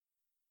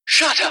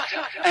Shut up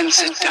and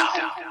sit down.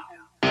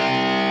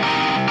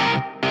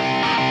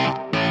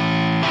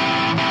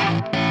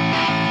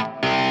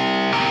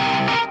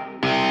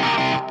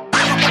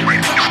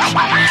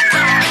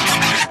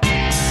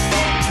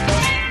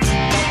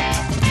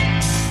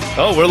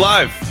 Oh, we're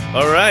live.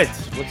 All right.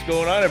 What's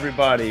going on,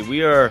 everybody?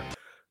 We are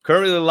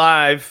currently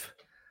live,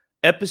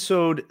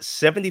 episode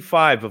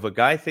 75 of a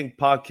Guy Think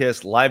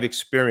podcast live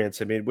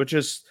experience. I mean, we're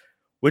just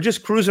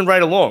cruising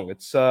right along.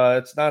 It's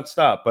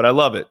nonstop, but I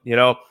love it. You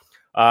know,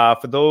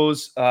 for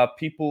those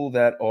people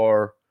that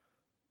are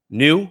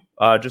new,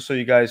 just so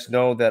you guys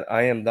know that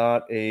I am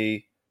not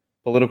a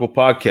political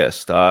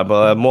podcast,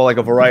 but more like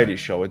a variety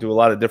show. I do a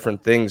lot of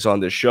different things on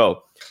this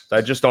show. So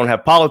I just don't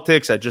have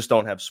politics. I just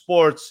don't have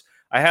sports.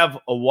 I have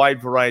a wide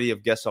variety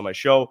of guests on my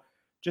show,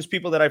 just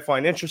people that I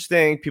find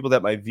interesting, people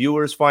that my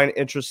viewers find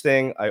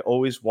interesting. I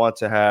always want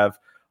to have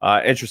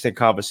interesting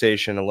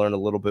conversation and learn a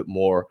little bit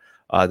more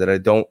that I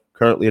don't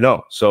currently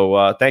know.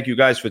 So thank you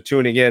guys for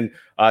tuning in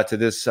to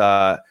this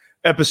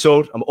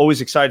episode. I'm always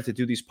excited to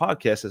do these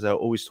podcasts, as I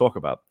always talk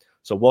about.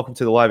 So welcome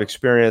to the live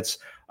experience.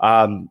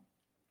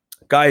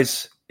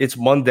 Guys, it's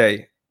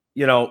Monday.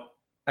 You know,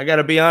 I got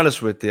to be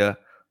honest with you.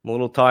 I'm a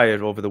little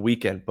tired over the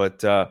weekend,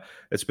 but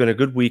it's been a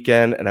good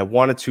weekend. And I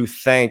wanted to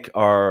thank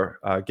our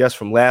guest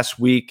from last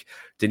week,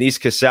 Denise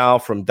Casal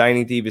from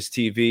Dining Divas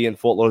TV in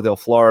Fort Lauderdale,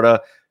 Florida.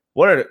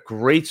 What a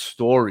great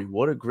story.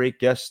 What a great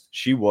guest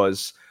she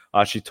was.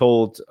 She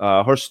told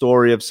her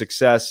story of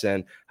success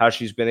and how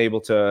she's been able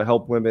to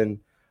help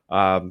women,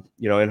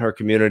 in her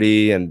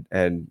community and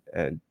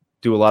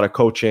do a lot of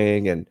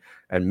coaching and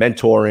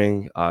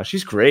mentoring.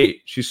 She's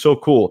great. She's so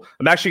cool.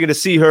 I'm actually going to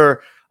see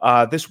her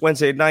this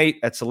Wednesday night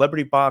at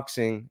Celebrity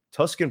Boxing,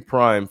 Tuscan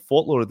Prime,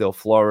 Fort Lauderdale,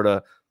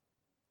 Florida.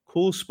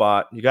 Cool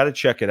spot. You got to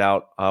check it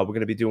out. We're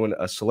going to be doing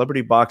a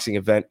celebrity boxing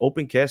event,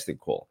 open casting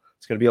call.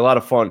 It's going to be a lot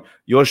of fun.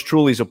 Yours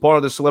truly is a part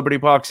of the celebrity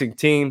boxing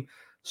team.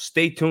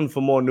 Stay tuned for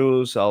more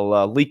news.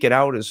 I'll leak it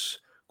out as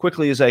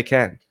quickly as I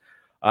can.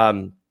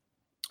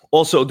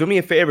 Also, do me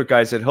a favor,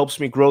 guys. It helps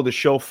me grow the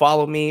show.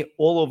 Follow me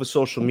all over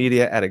social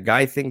media at A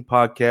Guy Think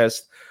Podcast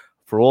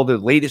for all the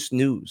latest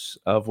news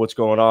of what's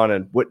going on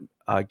and what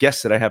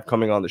guests that I have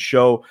coming on the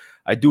show.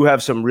 I do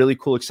have some really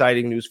cool,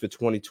 exciting news for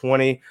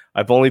 2020.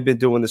 I've only been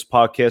doing this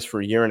podcast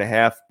for a year and a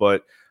half,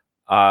 but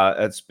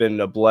it's been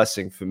a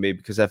blessing for me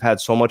because I've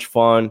had so much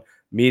fun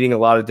meeting a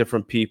lot of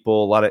different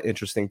people, a lot of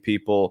interesting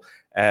people,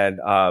 and,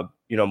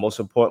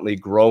 most importantly,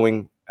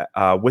 growing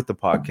with the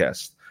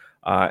podcast.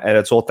 And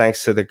it's all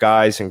thanks to the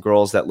guys and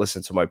girls that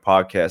listen to my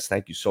podcast.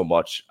 Thank you so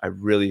much. I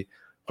really,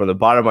 from the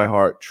bottom of my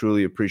heart,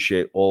 truly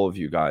appreciate all of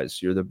you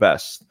guys. You're the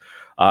best.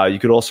 You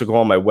could also go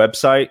on my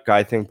website,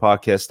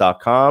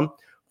 guythinkpodcast.com,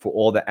 for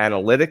all the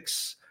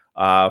analytics,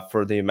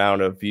 for the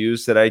amount of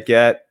views that I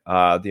get,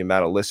 the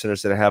amount of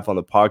listeners that I have on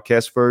the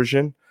podcast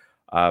version,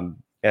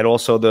 and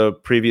also the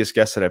previous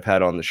guests that I've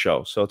had on the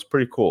show. So it's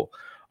pretty cool.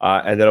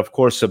 And then, of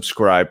course,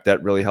 subscribe.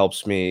 That really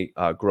helps me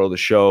grow the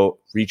show,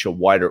 reach a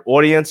wider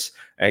audience,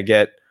 and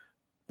get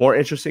more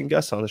interesting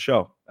guests on the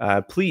show.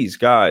 Please,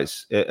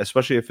 guys,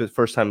 especially if it's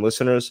first-time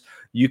listeners,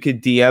 you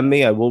could DM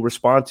me. I will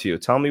respond to you.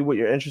 Tell me what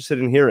you're interested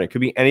in hearing. It could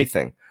be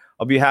anything.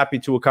 I'll be happy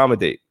to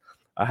accommodate.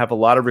 I have a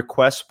lot of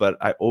requests, but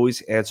I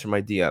always answer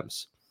my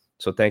DMs.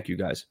 So thank you,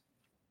 guys.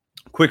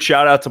 Quick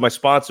shout-out to my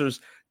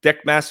sponsors,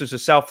 Deck Masters of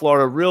South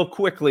Florida. Real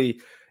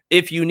quickly,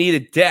 if you need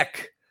a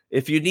deck,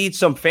 if you need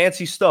some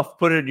fancy stuff,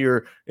 put it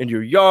in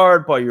your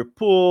yard, by your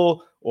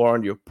pool, or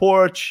on your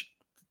porch,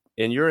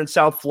 and you're in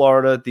South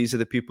Florida, these are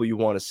the people you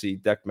want to see.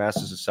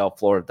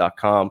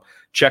 Deckmastersofsouthflorida.com.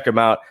 Check them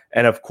out.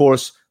 And, of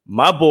course,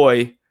 my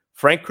boy,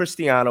 Frank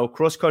Cristiano,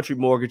 Cross Country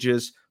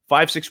Mortgages,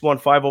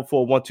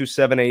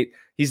 561-504-1278.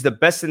 He's the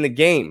best in the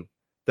game.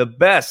 The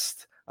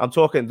best. I'm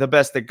talking the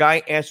best. The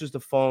guy answers the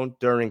phone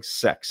during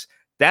sex.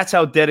 That's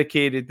how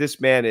dedicated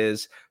this man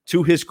is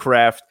to his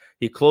craft.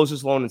 He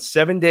closes loan in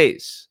 7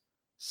 days.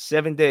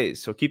 7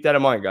 days. So keep that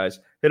in mind, guys.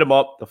 Hit him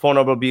up. The phone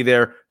number will be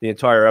there the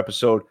entire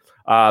episode.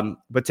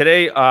 But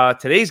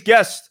today's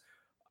guest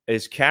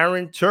is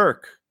Karyn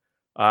Turk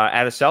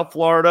out of South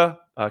Florida.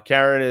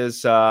 Karyn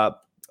is a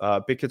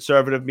big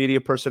conservative media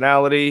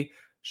personality.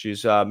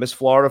 She's Miss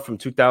Florida from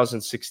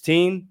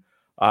 2016.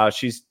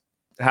 She's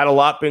had a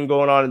lot been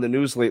going on in the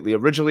news lately.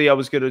 Originally, I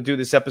was going to do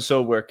this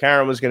episode where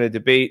Karyn was going to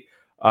debate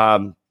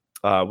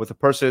with a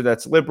person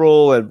that's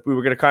liberal, and we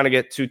were going to kind of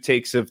get two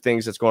takes of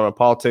things that's going on in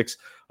politics.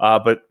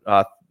 But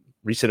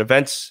recent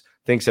events,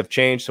 things have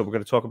changed. So we're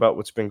going to talk about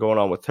what's been going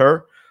on with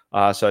her.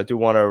 So I do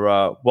want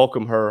to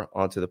welcome her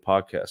onto the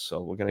podcast.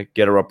 So we're going to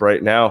get her up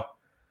right now.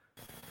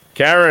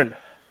 Karyn.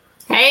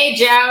 Hey,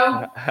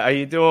 Joe. How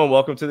you doing?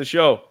 Welcome to the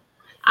show.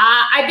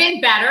 I've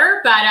been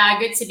better, but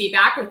good to be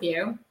back with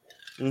you.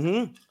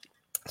 Mm-hmm.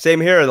 Same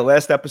here. The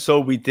last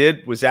episode we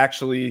did was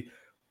actually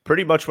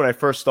pretty much when I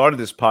first started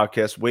this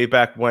podcast, way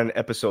back when,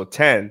 episode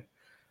 10.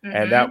 Mm-hmm.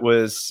 And that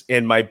was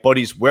in my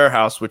buddy's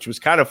warehouse, which was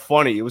kind of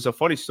funny. It was a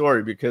funny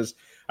story because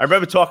I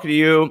remember talking to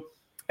you,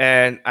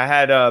 and I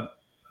had a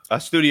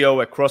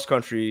studio at Cross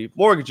Country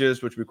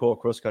Mortgages, which we call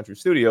Cross Country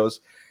Studios.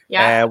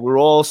 Yeah. And we're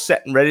all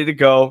set and ready to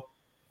go.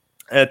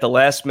 And at the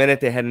last minute,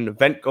 they had an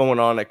event going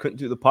on. I couldn't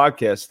do the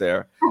podcast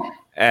there.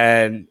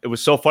 And it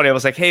was so funny. I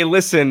was like, hey,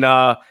 listen,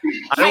 I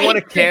don't want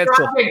to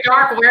cancel. A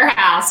dark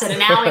warehouse in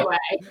an alleyway.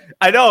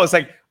 I know. It's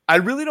like, I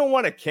really don't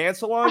want to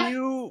cancel on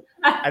you.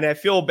 And I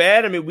feel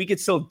bad. I mean, we could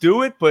still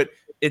do it, but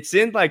it's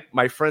in like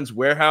my friend's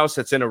warehouse.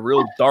 It's in a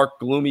real dark,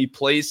 gloomy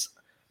place.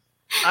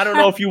 I don't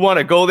know if you want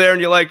to go there.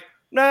 And you're like,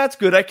 nah, that's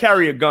good. I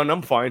carry a gun.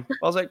 I'm fine.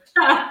 I was like,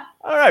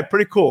 all right,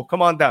 pretty cool.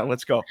 Come on down.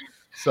 Let's go.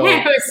 So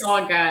it was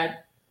all good.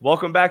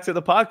 Welcome back to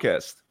the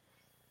podcast.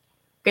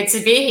 Good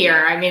to be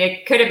here. I mean,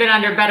 it could have been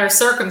under better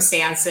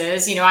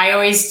circumstances. You know, I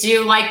always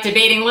do like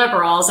debating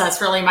liberals. That's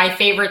really my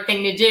favorite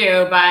thing to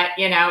do. But,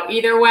 you know,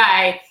 either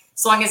way,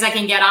 as long as I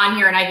can get on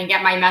here and I can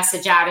get my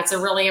message out, it's a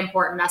really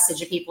important message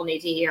that people need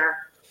to hear.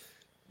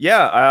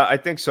 Yeah, I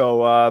think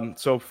so.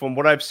 So from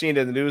what I've seen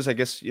in the news, I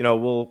guess, you know,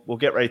 we'll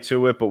get right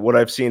to it. But what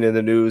I've seen in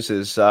the news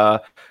is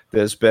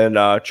there's been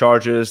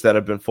charges that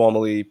have been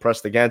formally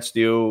pressed against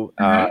you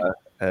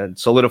and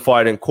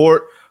solidified in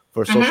court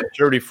for Social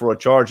Security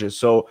fraud charges.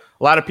 So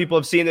a lot of people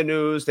have seen the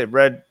news. They've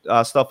read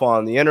stuff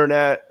on the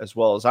internet as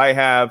well as I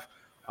have.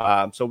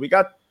 So we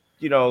got,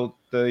 you know,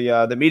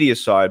 the media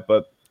side.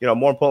 But, you know,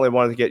 more importantly, I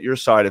wanted to get your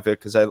side of it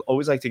because I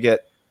always like to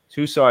get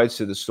two sides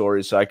to the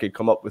story so I could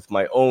come up with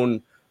my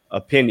own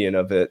opinion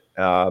of it.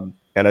 And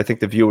I think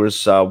the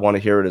viewers want to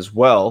hear it as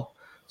well.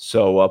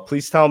 So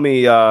please tell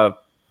me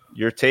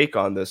your take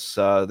on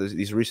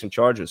these recent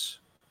charges.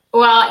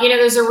 Well, you know,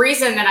 there's a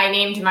reason that I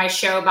named my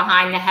show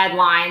Behind the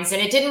Headlines,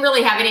 and it didn't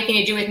really have anything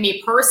to do with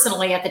me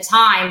personally at the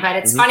time, but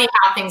it's funny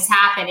how things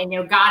happen, and, you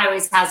know, God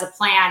always has a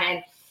plan.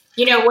 And,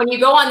 you know, when you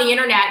go on the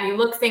internet and you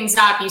look things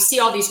up, you see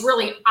all these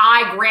really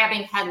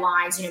eye-grabbing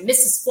headlines, you know,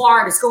 Mrs.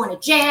 Florida's going to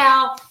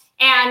jail.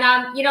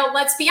 And, you know,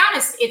 let's be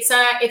honest, it's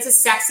a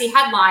sexy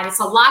headline. It's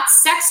a lot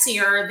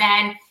sexier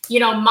than, you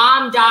know,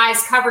 mom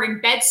dies covered in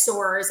bed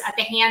sores at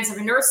the hands of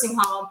a nursing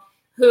home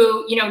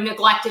who, you know,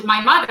 neglected my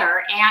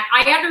mother. And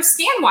I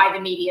understand why the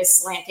media is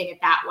slanting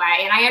it that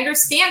way. And I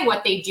understand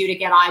what they do to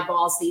get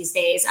eyeballs these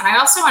days. And I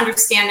also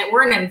understand that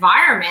we're in an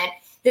environment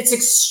that's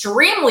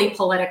extremely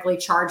politically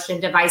charged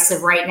and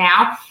divisive right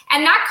now.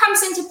 And that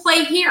comes into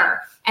play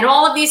here. And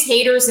all of these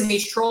haters and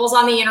these trolls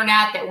on the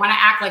internet that want to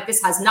act like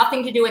this has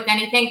nothing to do with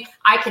anything,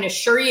 I can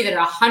assure you that it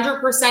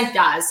 100%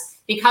 does.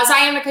 Because I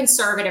am a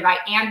conservative, I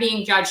am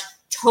being judged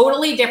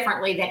totally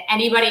differently than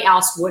anybody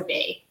else would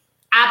be.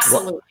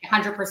 Absolutely,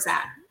 100%.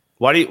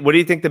 What do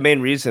you think the main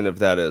reason of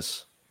that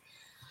is?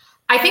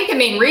 I think the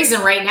main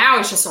reason right now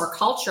is just our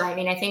culture. I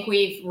mean, I think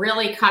we've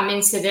really come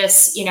into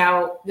this, you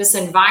know, this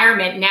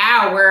environment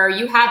now where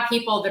you have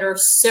people that are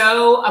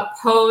so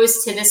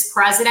opposed to this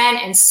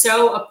president and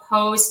so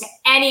opposed to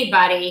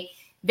anybody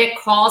that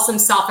calls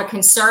himself a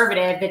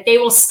conservative that they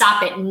will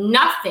stop at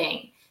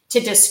nothing to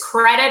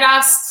discredit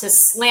us, to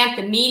slant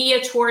the media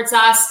towards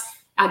us,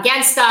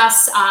 against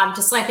us,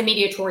 to slant the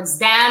media towards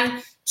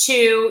them,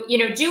 to, you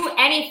know, do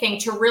anything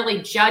to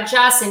really judge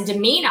us and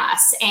demean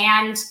us.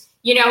 And,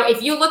 you know,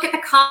 if you look at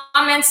the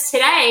comments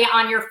today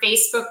on your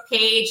Facebook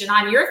page and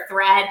on your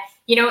thread,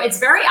 you know, it's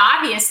very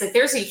obvious that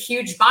there's a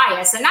huge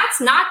bias. And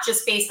that's not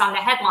just based on the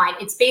headline.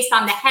 It's based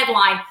on the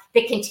headline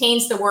that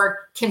contains the word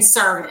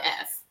conservative.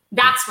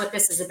 That's what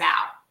this is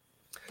about.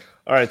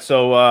 All right.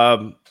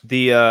 So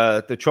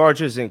the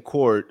charges in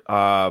court,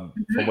 from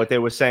what they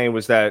were saying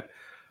was that,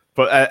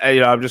 but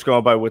you know, I'm just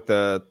going by what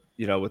the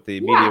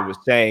media was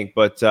saying,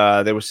 but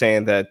they were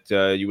saying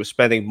that you were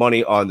spending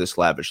money on this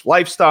lavish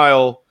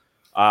lifestyle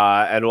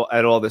and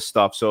all this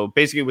stuff. So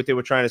basically what they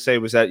were trying to say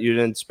was that you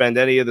didn't spend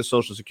any of the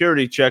Social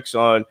Security checks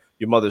on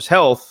your mother's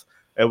health.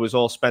 It was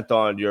all spent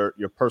on your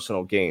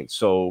personal gain.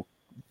 So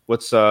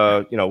what's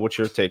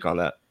your take on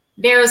that?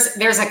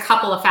 There's a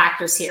couple of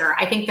factors here.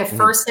 I think the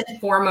first and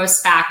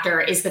foremost factor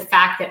is the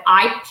fact that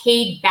I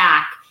paid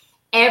back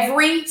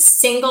every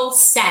single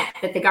cent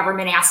that the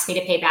government asked me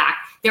to pay back.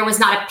 There was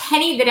not a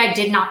penny that I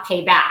did not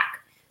pay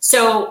back.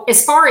 So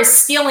as far as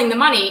stealing the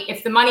money,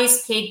 if the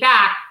money's paid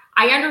back,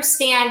 I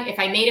understand if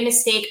I made a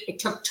mistake, I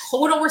took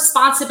total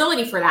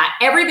responsibility for that.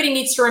 Everybody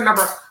needs to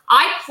remember,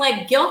 I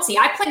pled guilty.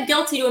 I pled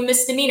guilty to a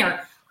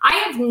misdemeanor. I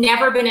have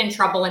never been in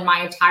trouble in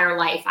my entire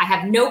life. I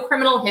have no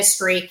criminal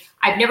history.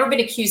 I've never been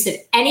accused of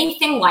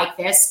anything like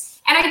this.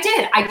 And I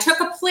did. I took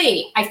a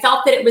plea. I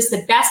felt that it was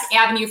the best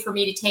avenue for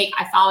me to take.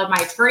 I followed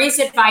my attorney's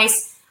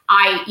advice.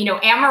 I, you know,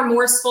 am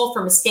remorseful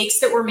for mistakes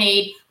that were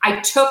made. I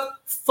took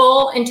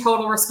full and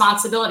total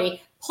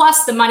responsibility.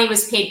 Plus, the money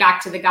was paid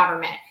back to the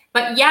government.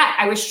 But yet,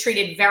 I was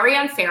treated very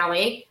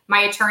unfairly.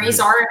 My attorneys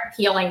are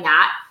appealing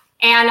that.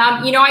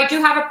 And, you know, I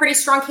do have a pretty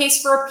strong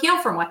case for appeal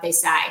from what they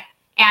say.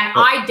 And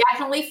I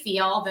definitely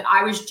feel that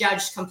I was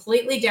judged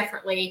completely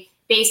differently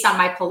based on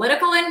my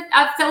political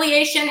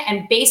affiliation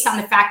and based on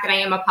the fact that I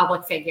am a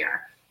public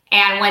figure.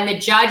 And when the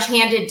judge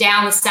handed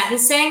down the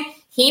sentencing,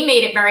 he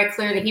made it very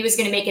clear that he was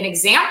going to make an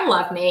example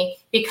of me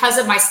because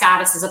of my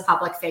status as a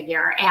public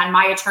figure. And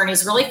my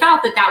attorneys really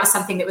felt that that was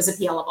something that was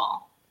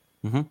appealable.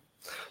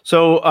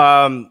 So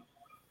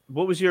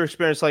what was your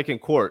experience like in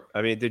court?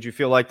 I mean, did you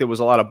feel like there was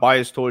a lot of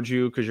bias towards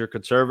you because you're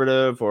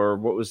conservative, or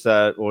what was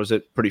that? Or was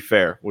it pretty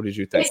fair? What did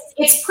you think?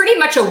 It's pretty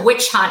much a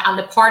witch hunt on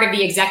the part of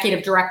the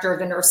executive director of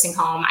the nursing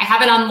home. I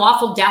have an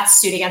unlawful death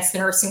suit against the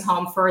nursing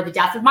home for the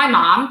death of my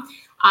mom.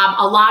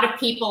 A lot of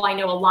people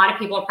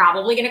are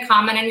probably going to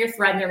comment on your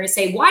thread and they're going to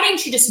say, why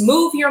didn't you just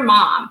move your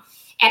mom?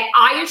 And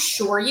I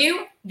assure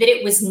you that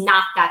it was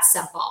not that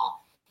simple.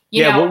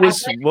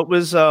 What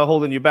was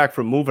holding you back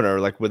from moving her?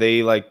 Like, were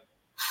they like,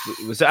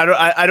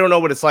 I don't know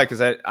what it's like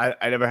because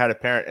I never had a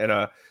parent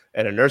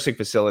in a nursing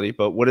facility,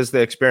 but what is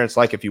the experience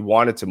like if you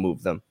wanted to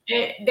move them?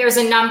 There's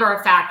a number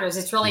of factors.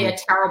 It's really a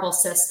terrible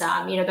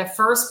system. The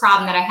first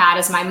problem that I had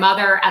is my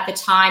mother, at the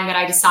time that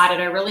I decided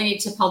I really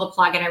needed to pull the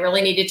plug and I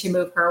really needed to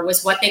move her,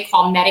 was what they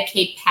call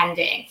Medicaid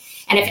pending.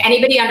 And if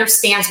anybody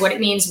understands what it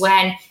means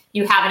when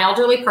you have an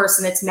elderly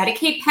person that's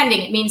Medicaid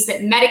pending, it means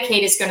that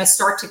Medicaid is going to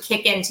start to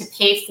kick in to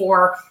pay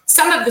for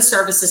some of the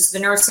services to the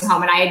nursing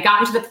home. And I had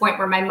gotten to the point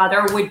where my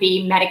mother would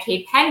be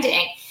Medicaid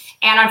pending.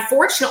 And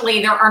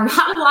unfortunately, there are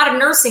not a lot of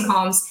nursing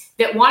homes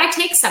that want to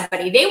take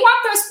somebody. They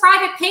want those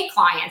private pay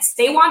clients.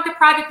 They want the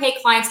private pay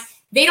clients.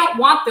 They don't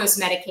want those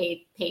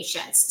Medicaid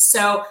patients.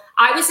 So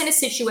I was in a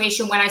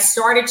situation when I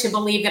started to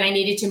believe that I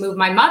needed to move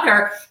my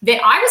mother,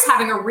 that I was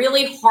having a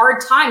really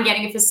hard time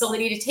getting a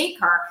facility to take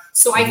her.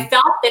 So I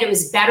felt that it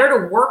was better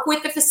to work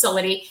with the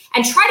facility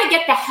and try to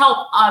get the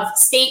help of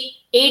state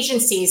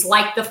agencies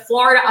like the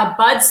Florida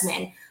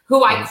Ombudsman,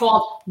 who I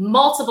called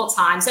multiple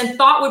times and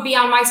thought would be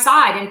on my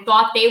side and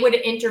thought they would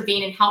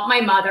intervene and help my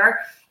mother.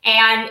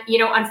 And,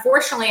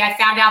 unfortunately, I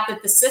found out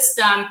that the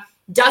system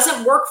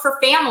doesn't work for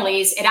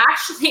families. It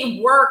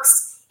actually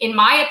works, in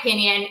my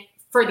opinion,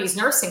 for these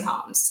nursing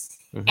homes.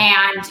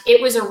 And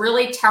it was a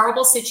really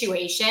terrible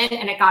situation,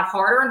 and it got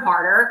harder and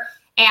harder.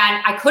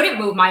 And I couldn't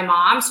move my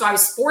mom, so I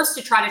was forced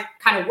to try to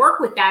kind of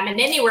work with them. And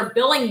then they were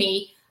billing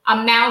me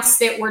amounts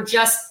that were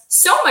just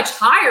so much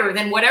higher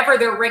than whatever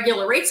their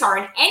regular rates are,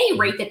 and any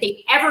rate that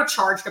they ever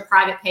charged a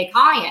private pay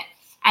client.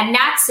 And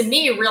that, to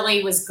me,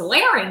 really was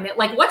glaring, that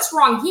like, what's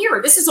wrong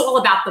here? This is all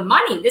about the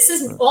money. This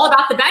isn't all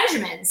about the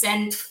Benjamins.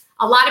 And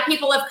a lot of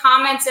people have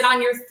commented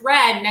on your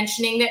thread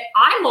mentioning that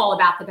I'm all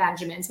about the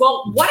Benjamins.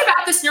 Well, what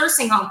about this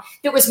nursing home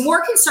that was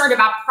more concerned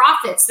about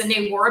profits than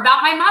they were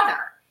about my mother?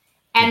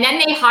 And then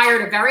they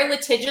hired a very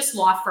litigious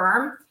law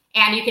firm,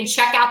 and you can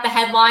check out the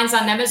headlines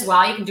on them as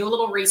well. You can do a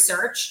little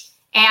research.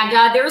 And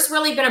there's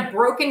really been a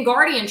broken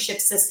guardianship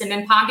system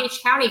in Palm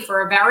Beach County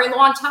for a very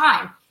long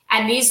time.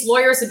 And these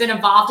lawyers have been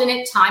involved in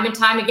it time and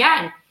time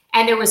again.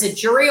 And there was a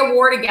jury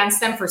award against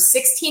them for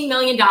 $16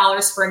 million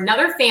for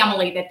another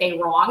family that they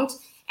wronged.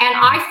 And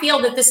I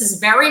feel that this is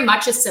very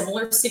much a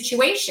similar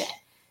situation.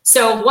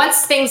 So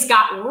once things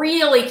got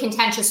really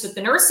contentious with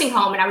the nursing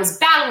home and I was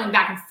battling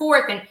back and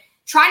forth and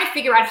trying to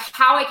figure out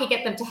how I could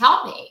get them to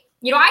help me.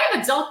 I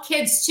have adult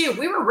kids too.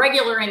 We were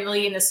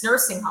regularly in this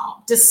nursing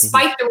home,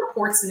 despite the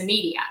reports in the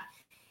media.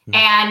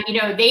 And,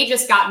 they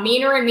just got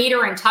meaner and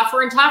meaner and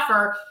tougher.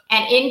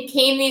 And in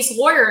came these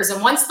lawyers.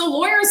 And once the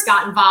lawyers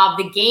got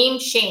involved, the game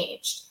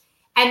changed.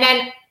 And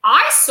then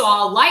I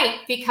saw a light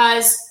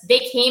because they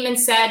came and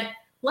said,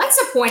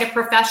 let's appoint a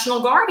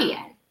professional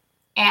guardian.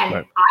 And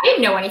I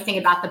didn't know anything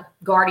about the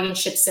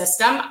guardianship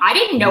system. I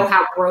didn't know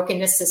how broken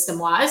this system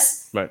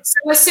was.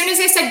 So as soon as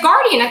they said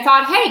guardian, I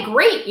thought, hey,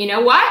 great. You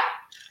know what?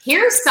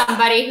 Here's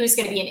somebody who's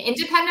going to be an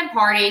independent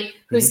party,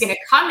 who's going to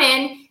come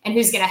in and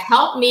who's going to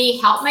help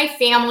me, help my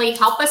family,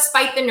 help us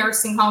fight the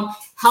nursing home,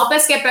 help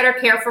us get better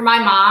care for my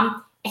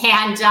mom.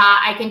 And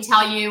I can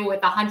tell you with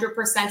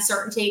 100%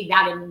 certainty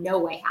that in no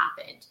way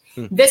happened.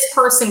 This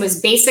person was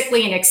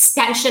basically an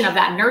extension of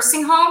that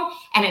nursing home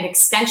and an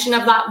extension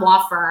of that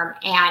law firm.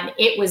 And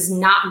it was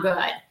not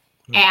good.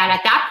 And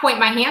at that point,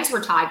 my hands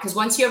were tied because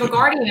once you have a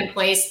guardian in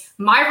place,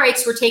 my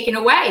rights were taken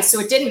away. So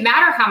it didn't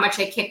matter how much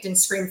I kicked and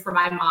screamed for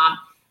my mom.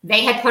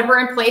 They had put her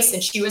in place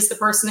and she was the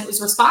person that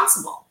was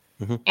responsible.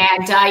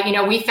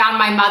 And, we found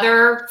my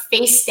mother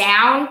face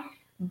down,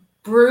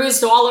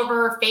 bruised all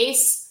over her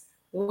face.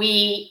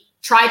 We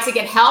tried to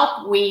get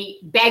help. We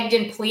begged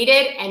and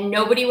pleaded and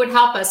nobody would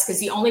help us because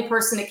the only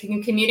person that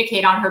can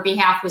communicate on her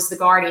behalf was the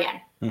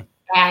guardian.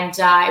 And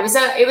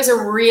it was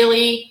a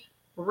really,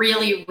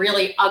 really,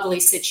 really ugly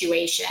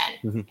situation.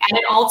 And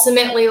it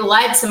ultimately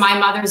led to my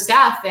mother's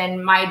death.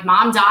 And my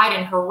mom died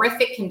in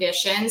horrific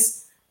conditions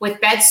with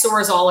bed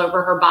sores all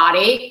over her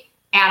body.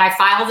 And I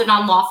filed an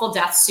unlawful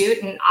death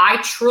suit. And I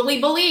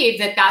truly believe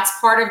that that's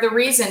part of the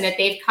reason that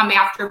they've come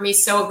after me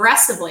so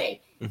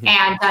aggressively.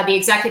 And the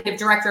executive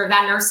director of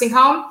that nursing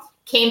home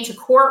came to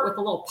court with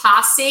a little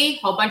posse, a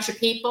whole bunch of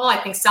people. I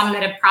think some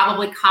that have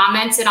probably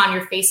commented on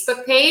your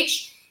Facebook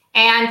page.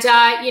 And,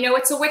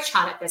 it's a witch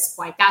hunt at this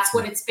point. That's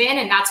what it's been.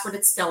 And that's what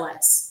it still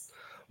is.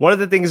 One of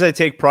the things I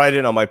take pride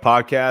in on my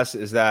podcast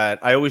is that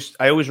I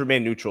always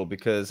remain neutral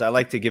because I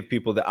like to give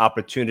people the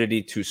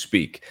opportunity to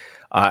speak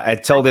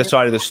and tell their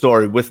side of the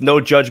story with no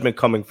judgment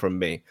coming from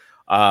me.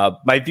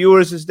 My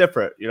viewers is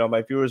different.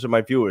 My viewers are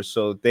my viewers.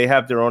 So they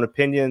have their own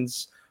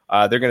opinions.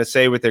 They're going to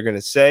say what they're going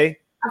to say.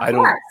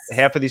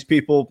 Half of these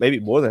people, maybe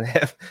more than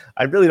half,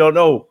 I really don't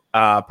know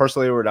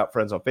Personally, we're not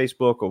friends on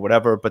Facebook or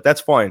whatever, but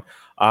that's fine.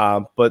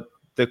 But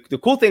the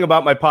cool thing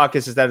about my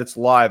podcast is that it's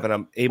live, and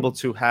I'm able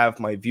to have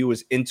my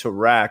viewers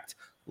interact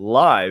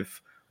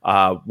live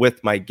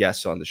with my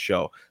guests on the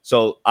show.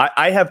 So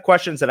I have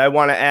questions that I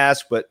want to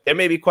ask, but there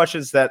may be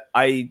questions that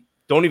I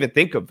don't even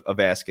think of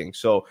asking.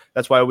 So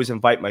that's why I always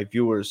invite my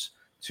viewers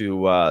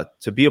to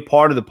be a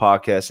part of the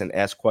podcast and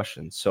ask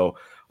questions. So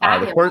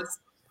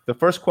the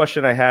first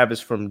question I have is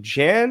from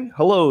Jan.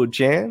 Hello,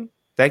 Jan.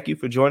 Thank you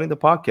for joining the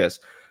podcast.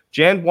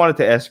 Jan wanted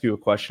to ask you a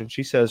question.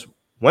 She says,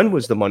 when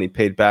was the money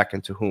paid back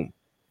and to whom?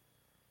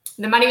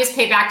 The money was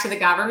paid back to the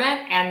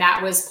government, and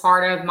that was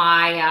part of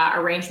my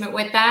arrangement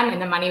with them.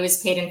 And the money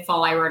was paid in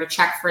full. I wrote a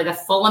check for the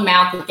full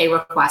amount that they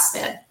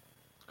requested.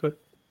 Good.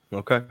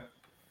 Okay.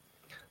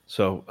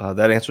 So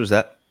that answers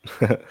that.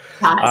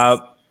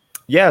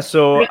 Yeah.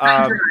 So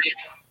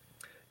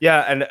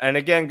yeah, and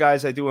again,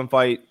 guys, I do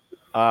invite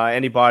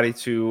anybody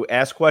to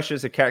ask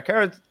questions to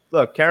Karyn.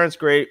 Look, Karyn's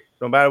great.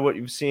 No matter what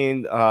you've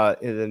seen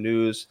in the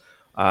news,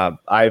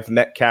 I've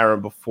met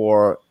Karyn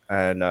before,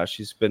 and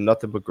she's been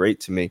nothing but great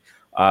to me.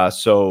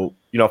 So,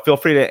 feel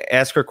free to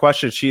ask her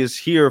questions. She is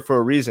here for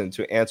a reason,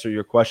 to answer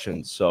your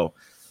questions. So,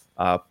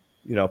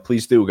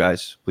 please do,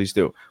 guys. Please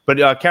do. But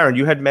Karyn,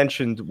 you had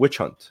mentioned witch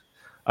hunt.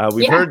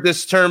 We've heard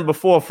this term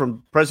before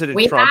from President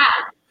Trump.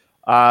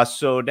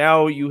 So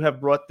now you have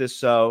brought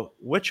this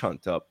witch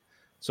hunt up.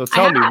 So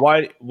tell me,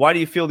 why do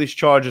you feel these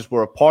charges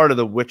were a part of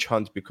the witch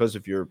hunt because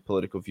of your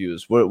political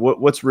views?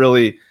 What's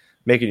really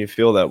making you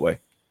feel that way?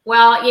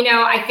 Well,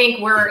 I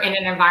think we're in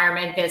an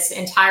environment that's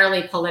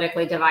entirely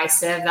politically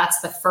divisive.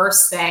 That's the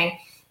first thing.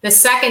 The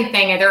second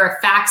thing, there are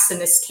facts in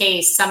this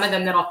case, some of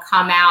them that'll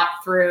come out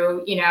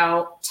through,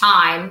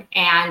 time.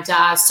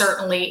 And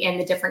certainly in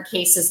the different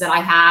cases that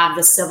I have,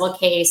 the civil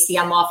case, the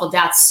unlawful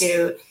death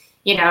suit,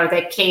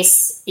 the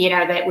case,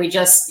 that we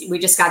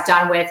just got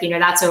done with,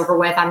 that's over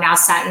with. I'm now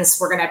sentenced.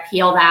 We're going to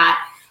appeal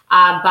that.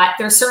 But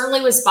there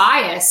certainly was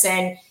bias.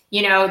 And,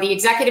 the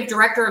executive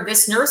director of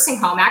this nursing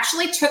home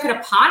actually took it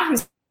upon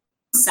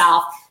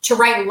himself to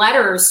write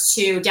letters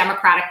to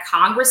Democratic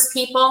Congress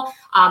people,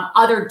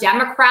 other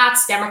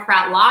Democrats,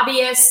 Democrat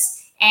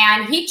lobbyists,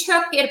 and he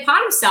took it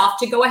upon himself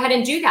to go ahead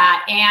and do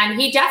that. And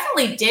he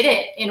definitely did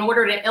it in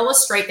order to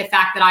illustrate the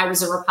fact that I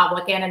was a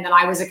Republican and that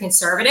I was a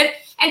conservative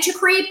and to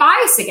create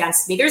bias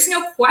against me. There's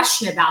no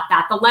question about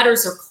that. The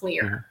letters are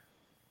clear.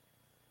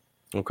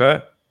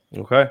 Okay.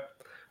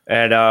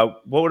 And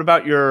what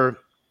about your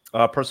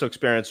personal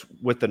experience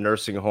with the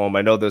nursing home?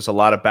 I know there's a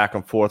lot of back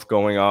and forth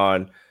going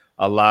on.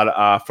 A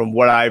lot from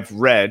what I've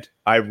read,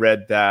 I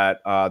read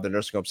that the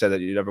nursing home said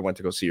that you never went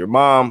to go see your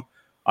mom.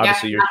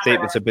 Obviously, your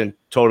statements have been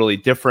totally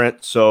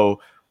different.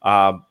 So,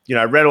 I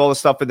read all the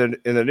stuff in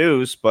the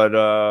news, but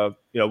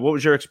what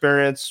was your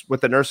experience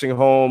with the nursing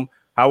home?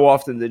 How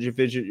often did you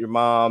visit your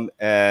mom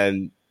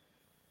and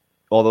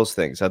all those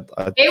things? It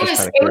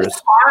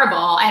was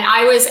horrible, and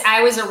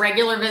I was a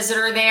regular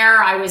visitor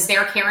there. I was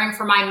there caring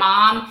for my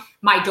mom.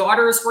 My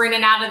daughters were in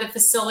and out of the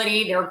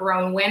facility. They're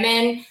grown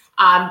women.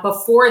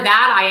 Before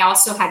that, I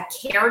also had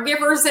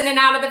caregivers in and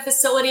out of the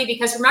facility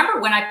because remember,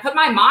 when I put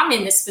my mom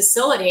in this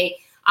facility,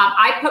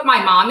 I put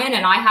my mom in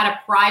and I had a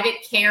private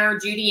care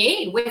duty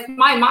aide with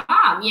my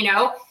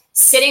mom,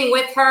 sitting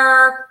with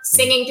her,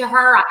 singing to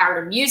her. I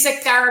hired a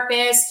music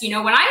therapist. When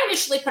I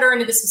initially put her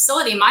into this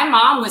facility, my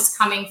mom was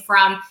coming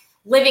from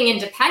living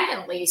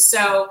independently.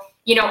 So,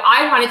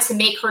 I wanted to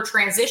make her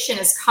transition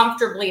as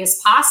comfortably as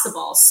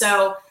possible.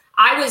 So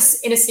I was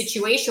in a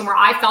situation where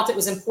I felt it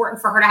was important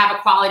for her to have a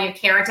quality of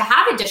care and to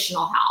have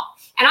additional help.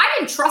 And I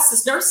didn't trust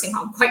this nursing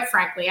home, quite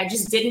frankly. I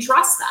just didn't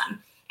trust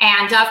them.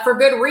 And for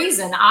good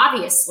reason,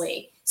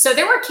 obviously. So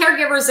there were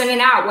caregivers in and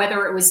out,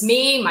 whether it was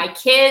me, my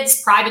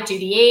kids, private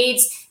duty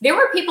aides. There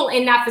were people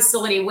in that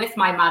facility with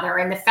my mother.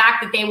 And the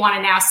fact that they want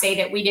to now say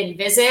that we didn't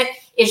visit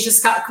is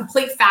just a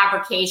complete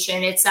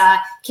fabrication. It's a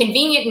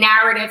convenient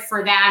narrative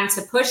for them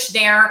to push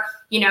their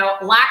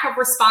lack of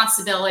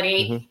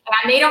responsibility. Mm-hmm.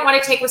 And they don't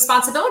want to take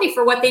responsibility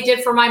for what they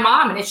did for my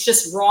mom. And it's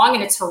just wrong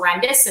and it's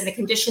horrendous. And the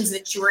conditions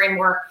that you were in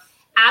were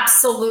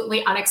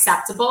absolutely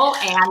unacceptable.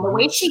 And the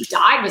way she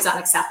died was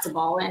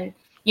unacceptable. And,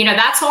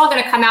 that's all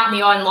going to come out in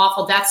the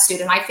unlawful death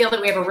suit. And I feel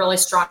that we have a really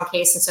strong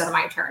case, and so do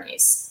my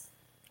attorneys.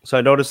 So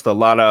I noticed a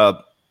lot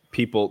of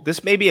people,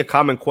 this may be a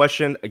common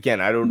question. Again,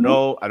 I don't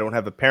know. I don't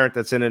have a parent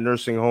that's in a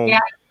nursing home.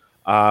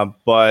 Yeah.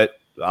 But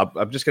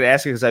I'm just going to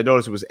ask you because I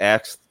noticed it was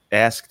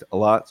asked a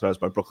lot. So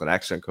that's my Brooklyn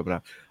accent coming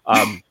out.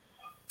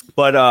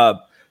 But a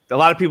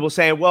lot of people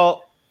saying,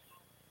 well,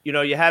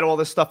 you had all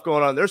this stuff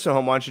going on in the nursing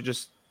home. Why don't you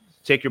just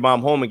take your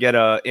mom home and get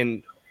a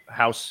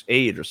in-house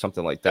aide or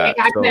something like that?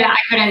 I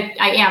couldn't.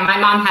 My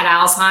mom had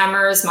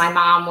Alzheimer's. My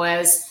mom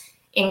was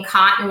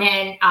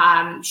incontinent.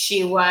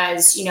 She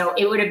was,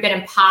 it would have been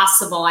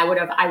impossible. I would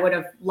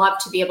have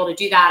loved to be able to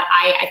do that.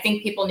 I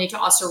think people need to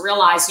also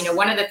realize,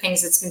 one of the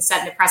things that's been said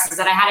in the press is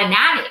that I had a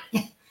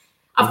nanny.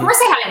 Of course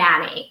I had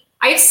a nanny.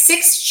 I have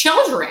 6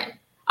 children.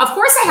 Of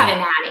course I had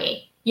a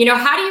nanny.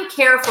 How do you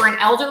care for an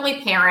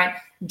elderly parent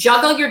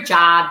juggle your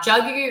job,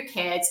 juggle your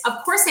kids.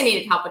 Of course, I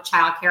needed help with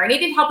childcare. I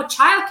needed help with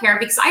childcare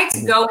because I had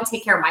to go and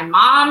take care of my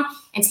mom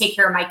and take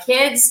care of my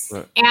kids.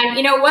 Right. And,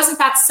 it wasn't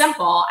that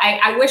simple.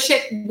 I wish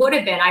it would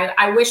have been.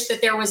 I wish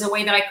that there was a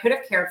way that I could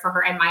have cared for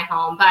her in my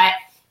home. But,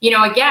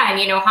 again,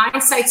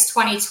 hindsight's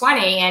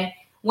 2020. And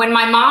when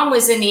my mom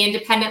was in the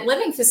independent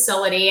living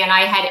facility and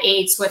I had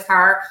aides with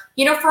her,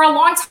 for a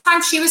long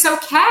time, she was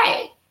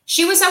okay.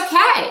 She was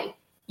okay.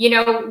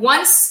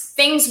 Once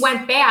things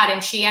went bad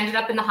and she ended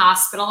up in the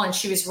hospital and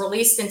she was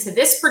released into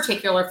this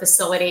particular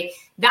facility,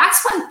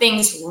 that's when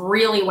things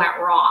really went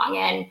wrong.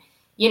 And,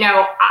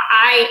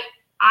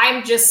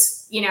 I'm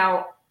just,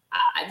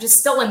 just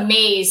still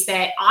amazed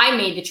that I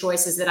made the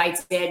choices that I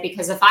did,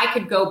 because if I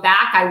could go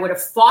back, I would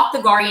have fought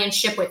the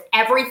guardianship with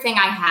everything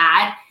I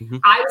had. Mm-hmm.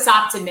 I was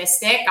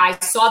optimistic. I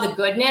saw the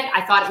good in it.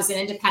 I thought it was an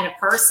independent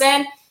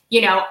person.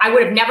 I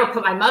would have never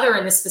put my mother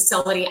in this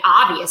facility,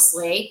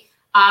 obviously.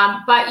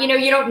 But, you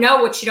don't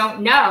know what you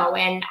don't know.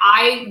 And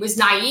I was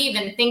naive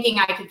in thinking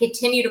I could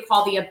continue to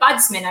call the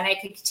ombudsman and I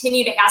could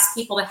continue to ask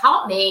people to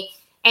help me.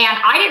 And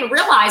I didn't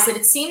realize that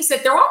it seems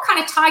that they're all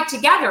kind of tied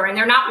together and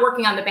they're not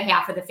working on the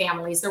behalf of the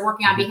families. They're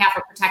working on behalf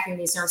of protecting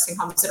these nursing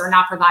homes that are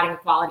not providing a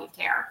quality of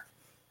care.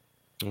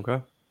 Okay.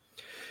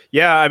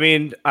 Yeah, I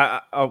mean,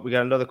 we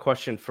got another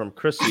question from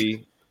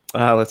Chrissy.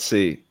 Let's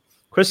see.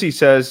 Chrissy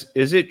says,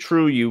 is it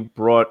true you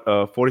brought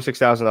a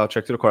 $46,000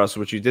 check to the courthouse,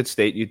 which you did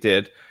state you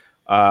did,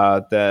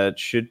 that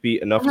should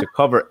be enough to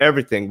cover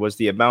everything? Was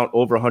the amount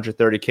over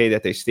 $130K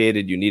that they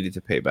stated you needed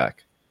to pay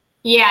back?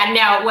 Yeah,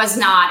 no, it was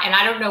not. And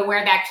I don't know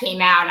where that came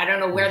out. I don't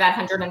know where that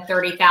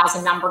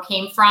 130,000 number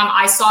came from.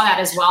 I saw that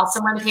as well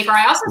somewhere in the paper.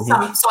 I also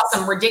saw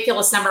some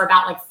ridiculous number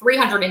about like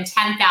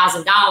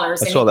 $310,000. I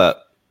saw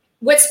that.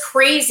 What's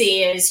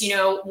crazy is,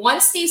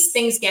 once these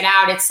things get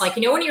out, it's like,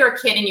 when you're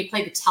a kid and you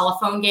play the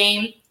telephone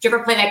game. Did you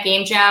ever play that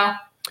game, Joe?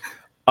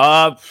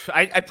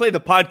 I played the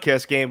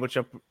podcast game,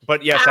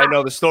 but yes, I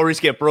know the stories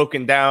get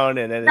broken down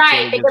and then it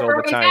changes all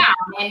the time.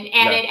 And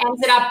it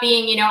ended up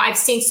being, I've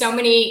seen so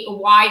many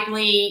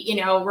widely,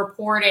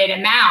 reported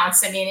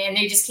amounts. I mean, and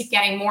they just keep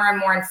getting more and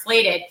more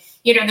inflated.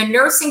 The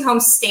nursing home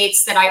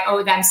states that I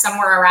owe them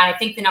somewhere around, I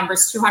think the number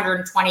is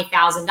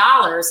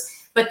 $220,000.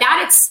 But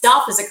that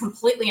itself is a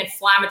completely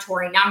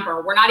inflammatory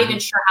number. We're not even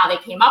sure how they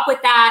came up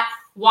with that,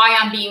 why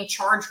I'm being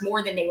charged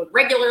more than they would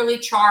regularly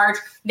charge.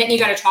 Then you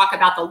got to talk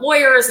about the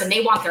lawyers and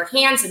they want their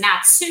hands in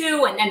that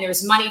too. And then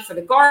there's money for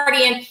the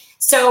guardian.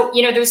 So,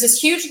 there's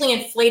this hugely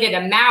inflated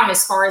amount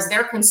as far as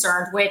they're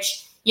concerned,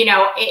 which,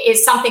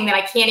 is something that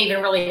I can't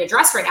even really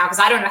address right now because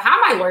I don't know how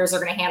my lawyers are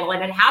going to handle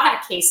it and how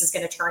that case is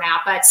going to turn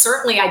out. But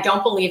certainly I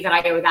don't believe that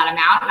I owe that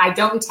amount and I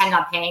don't intend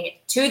on paying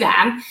it to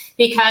them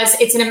because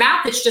it's an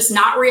amount that's just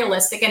not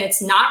realistic and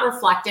it's not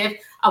reflective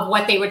of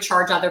what they would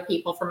charge other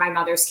people for my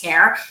mother's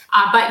care.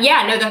 But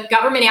yeah, no, the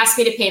government asked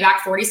me to pay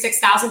back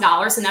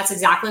 $46,000 and that's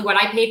exactly what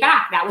I paid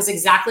back. That was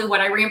exactly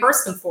what I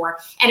reimbursed them for.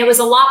 And it was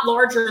a lot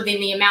larger than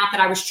the amount that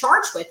I was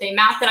charged with. The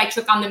amount that I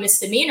took on the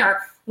misdemeanor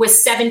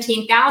was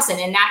 $17,000.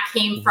 And that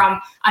came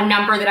from a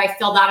number that I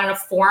filled out on a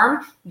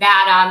form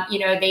that,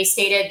 they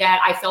stated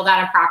that I filled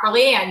out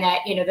improperly and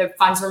that, the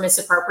funds were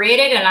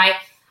misappropriated. And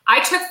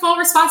I took full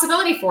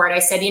responsibility for it. I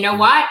said, you know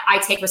what? I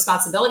take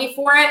responsibility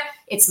for it.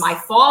 It's my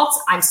fault.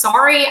 I'm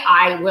sorry.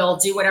 I will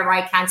do whatever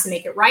I can to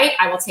make it right.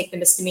 I will take the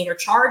misdemeanor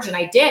charge. And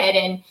I did.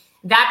 And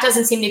that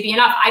doesn't seem to be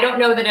enough. I don't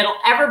know that it'll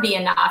ever be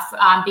enough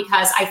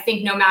because I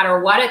think no matter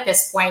what at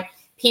this point,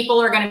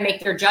 people are going to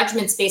make their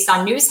judgments based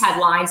on news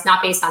headlines,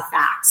 not based on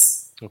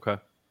facts. Okay.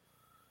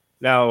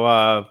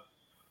 Now,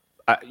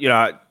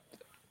 I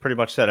pretty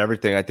much said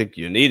everything I think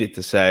you needed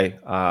to say.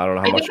 I don't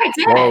know how much.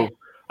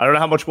 I don't know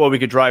how much more we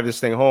could drive this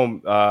thing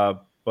home,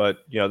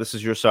 but this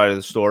is your side of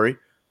the story.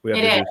 We have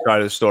your side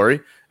of the story,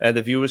 and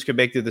the viewers can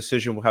make the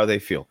decision how they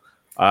feel.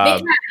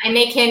 They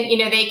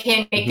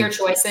can make their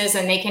choices,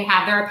 and they can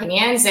have their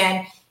opinions.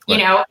 And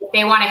if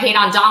they want to hate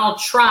on Donald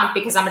Trump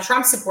because I'm a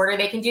Trump supporter,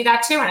 they can do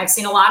that too. And I've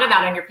seen a lot of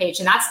that on your page,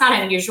 and that's not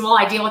unusual.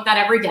 I deal with that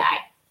every day.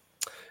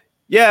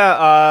 Yeah,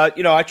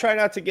 I try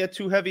not to get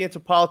too heavy into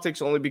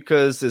politics only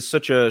because there's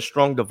such a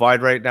strong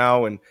divide right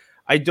now, and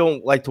I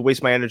don't like to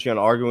waste my energy on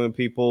arguing with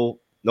people.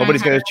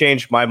 Nobody's going to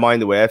change my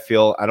mind the way I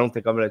feel. I don't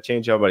think I'm going to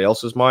change everybody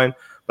else's mind,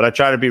 but I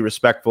try to be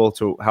respectful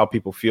to how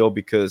people feel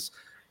because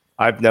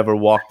I've never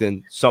walked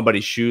in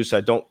somebody's shoes. So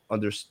I don't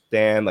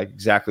understand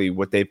exactly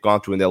what they've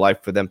gone through in their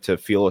life for them to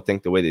feel or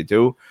think the way they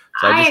do.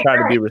 So I just try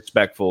to be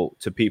respectful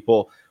to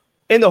people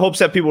in the hopes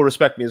that people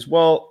respect me as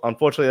well.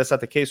 Unfortunately, that's not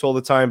the case all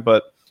the time,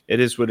 but it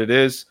is what it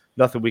is.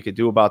 Nothing we could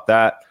do about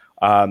that.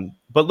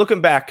 But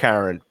looking back,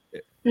 Karyn,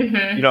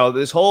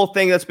 this whole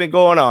thing that's been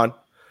going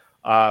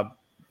on,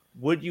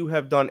 would you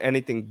have done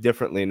anything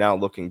differently now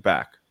looking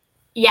back?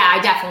 Yeah,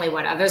 I definitely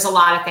would have. There's a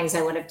lot of things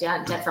I would have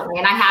done differently.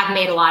 And I have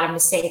made a lot of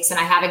mistakes and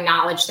I have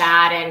acknowledged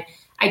that. And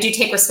I do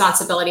take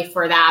responsibility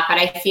for that. But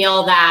I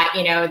feel that,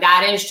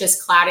 that is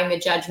just clouding the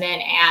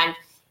judgment and,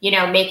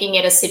 making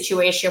it a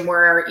situation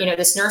where,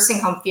 this nursing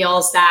home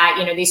feels that,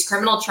 these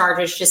criminal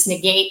charges just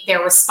negate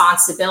their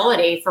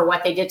responsibility for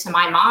what they did to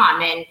my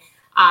mom. And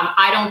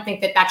I don't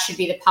think that should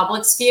be the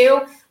public's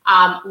view.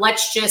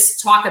 Let's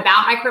just talk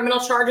about my criminal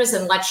charges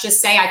and let's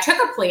just say I took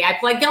a plea, I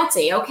pled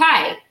guilty.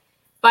 Okay.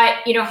 But,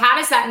 how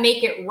does that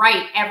make it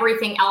right,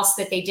 everything else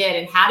that they did?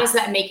 And how does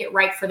that make it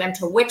right for them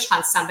to witch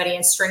hunt somebody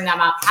and string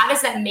them up? How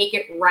does that make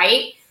it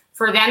right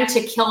for them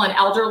to kill an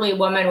elderly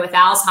woman with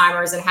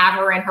Alzheimer's and have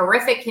her in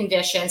horrific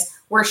conditions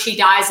where she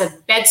dies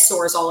of bed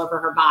sores all over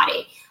her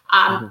body?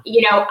 I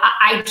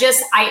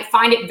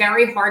find it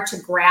very hard to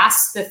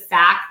grasp the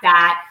fact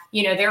that,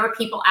 there are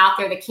people out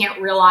there that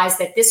can't realize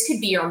that this could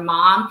be your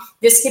mom,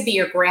 this could be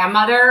your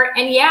grandmother.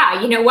 And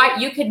yeah, you know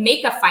what? You could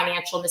make a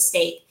financial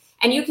mistake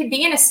and you could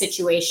be in a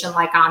situation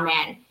like I'm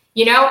in,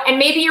 and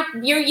maybe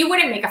you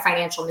wouldn't make a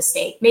financial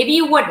mistake. Maybe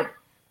you wouldn't.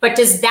 But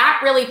does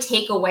that really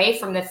take away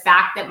from the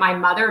fact that my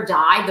mother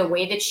died the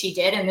way that she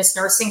did and this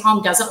nursing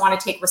home doesn't want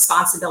to take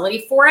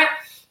responsibility for it?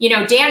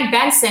 Dan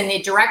Benson,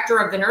 the director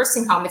of the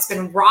nursing home, it's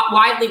been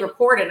widely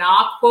reported, and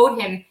I'll quote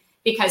him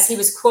because he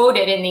was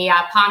quoted in the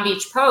Palm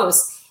Beach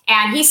Post,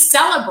 and he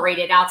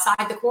celebrated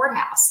outside the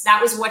courthouse.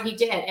 That was what he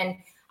did. And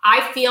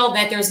I feel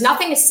that there's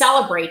nothing to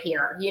celebrate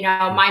here.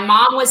 My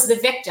mom was the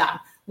victim.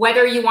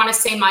 Whether you want to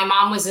say my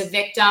mom was a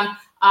victim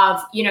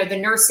of, the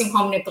nursing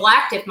home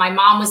neglect, if my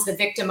mom was the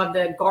victim of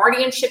the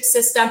guardianship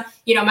system,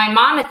 my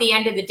mom at the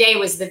end of the day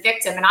was the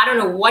victim. And I don't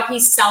know what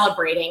he's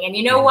celebrating. And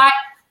you know what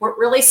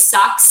really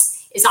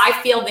sucks is I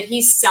feel that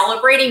he's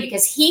celebrating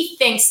because he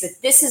thinks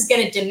that this is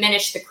going to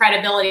diminish the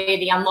credibility of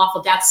the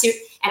unlawful death suit.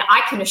 And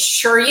I can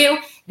assure you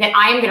that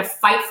I am going to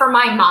fight for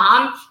my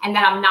mom and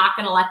that I'm not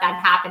going to let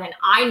that happen. And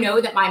I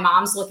know that my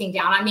mom's looking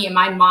down on me and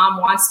my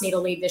mom wants me to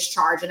lead this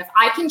charge. And if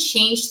I can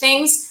change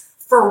things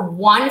for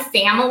one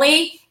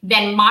family,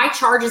 then my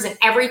charges and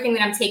everything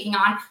that I'm taking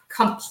on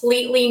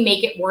completely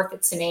make it worth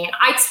it to me. And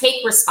I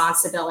take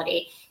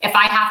responsibility. If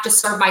I have to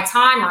serve my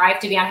time or I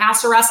have to be on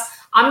house arrest,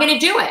 I'm going to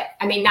do it.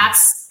 I mean,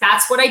 that's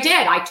what I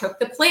did. I took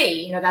the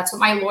plea. That's what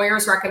my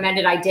lawyers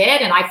recommended I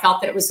did. And I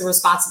felt that it was the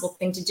responsible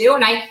thing to do.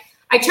 And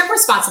I took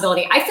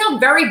responsibility. I feel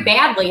very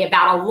badly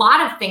about a lot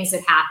of things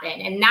that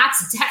happen. And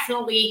that's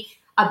definitely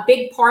a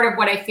big part of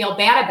what I feel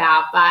bad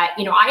about. But,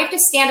 I have to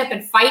stand up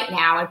and fight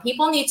now. And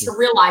people need to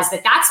realize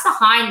that that's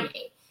behind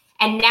me.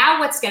 And now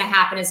what's going to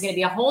happen is going to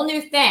be a whole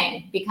new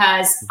thing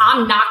because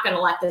I'm not going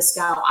to let this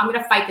go. I'm going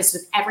to fight this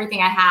with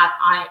everything I have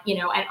on,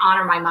 and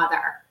honor my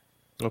mother.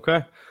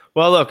 Okay.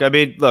 Well, look, at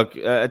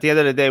the end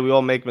of the day, we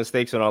all make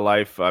mistakes in our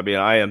life. I mean,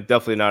 I am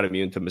definitely not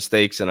immune to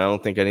mistakes, and I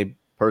don't think any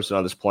person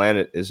on this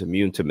planet is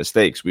immune to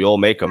mistakes. We all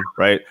make them,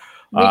 right?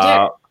 We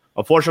do.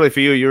 Unfortunately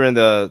for you, you're in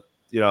the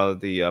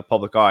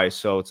public eye,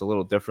 so it's a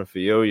little different for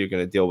you. You're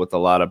going to deal with a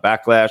lot of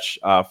backlash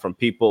from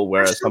people,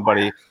 whereas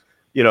somebody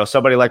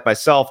like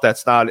myself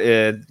that's not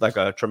in like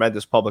a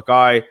tremendous public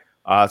eye,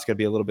 it's going to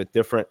be a little bit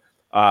different.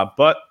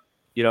 But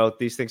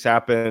these things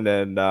happen,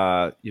 and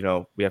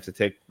we have to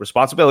take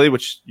responsibility,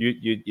 which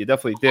you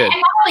definitely did.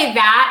 And not only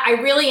that,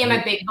 I really am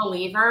a big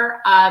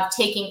believer of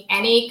taking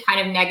any kind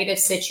of negative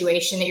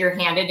situation that you're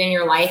handed in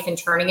your life and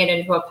turning it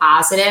into a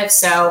positive.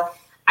 So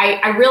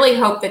I really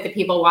hope that the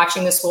people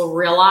watching this will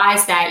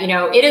realize that,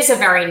 it is a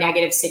very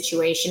negative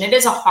situation. It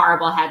is a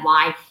horrible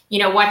headline.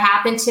 What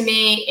happened to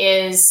me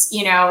is,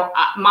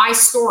 my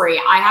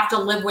story. I have to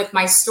live with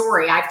my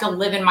story. I have to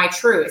live in my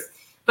truth.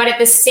 But at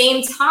the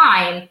same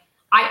time,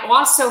 I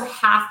also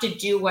have to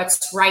do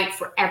what's right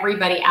for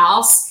everybody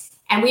else.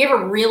 And we have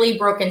a really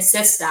broken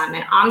system.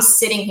 And I'm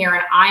sitting here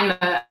and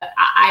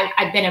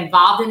I've been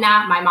involved in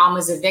that. My mom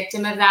was a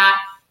victim of that.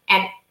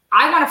 And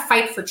I want to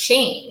fight for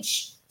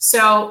change.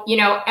 So,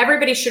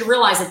 everybody should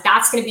realize that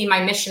that's going to be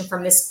my mission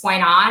from this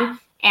point on.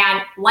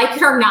 And like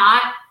it or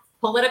not,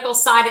 political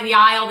side of the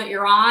aisle that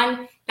you're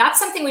on, that's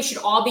something we should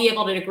all be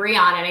able to agree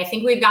on. And I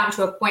think we've gotten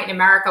to a point in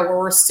America where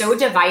we're so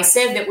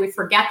divisive that we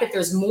forget that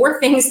there's more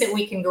things that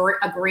we can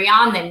agree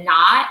on than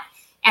not.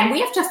 And we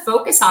have to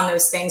focus on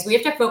those things. We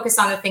have to focus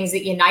on the things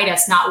that unite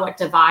us, not what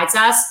divides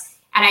us.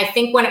 And I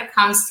think when it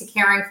comes to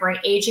caring for an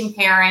aging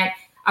parent,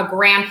 a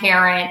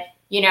grandparent,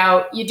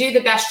 you do the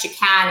best you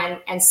can,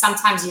 and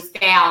sometimes you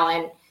fail.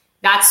 And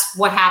that's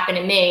what happened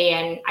to me.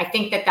 And I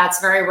think that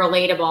that's very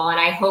relatable. And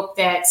I hope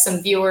that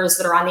some viewers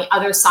that are on the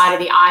other side of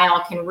the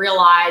aisle can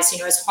realize,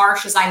 as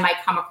harsh as I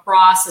might come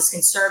across, as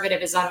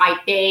conservative as I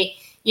might be,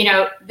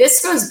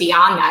 this goes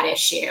beyond that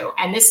issue.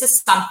 And this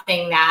is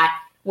something that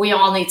we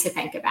all need to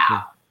think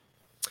about.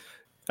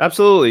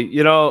 Absolutely.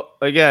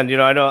 Again,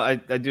 I know I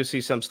do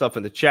see some stuff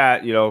in the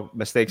chat,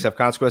 mistakes have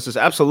consequences.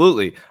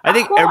 Absolutely. I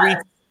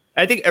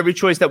think every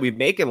choice that we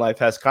make in life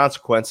has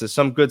consequences,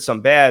 some good,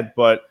 some bad,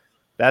 but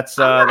that's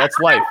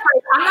life.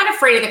 I'm not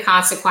afraid of the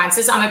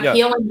consequences. I'm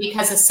appealing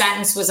because the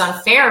sentence was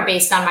unfair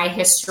based on my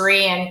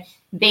history and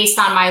based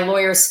on my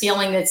lawyer's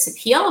feeling that it's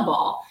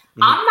appealable.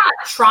 Mm-hmm. I'm not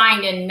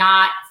trying to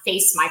not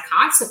face my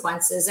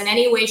consequences in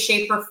any way,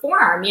 shape, or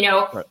form.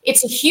 Right.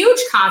 It's a huge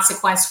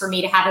consequence for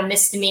me to have a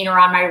misdemeanor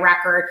on my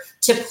record,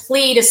 to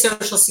plead a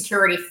Social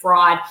Security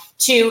fraud,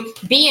 to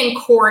be in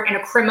court in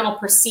a criminal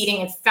proceeding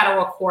in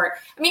federal court.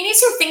 I mean,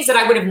 these are things that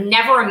I would have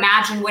never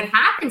imagined would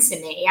happen to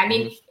me. I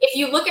mean, if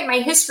you look at my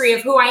history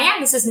of who I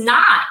am, this is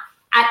not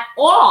at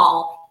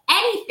all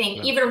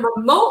anything even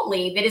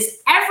remotely that has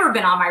ever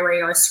been on my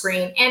radar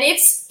screen. And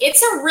it's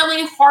a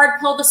really hard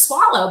pill to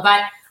swallow,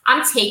 but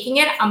I'm taking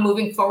it. I'm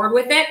moving forward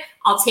with it.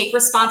 I'll take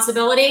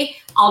responsibility.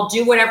 I'll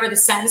do whatever the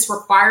sentence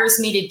requires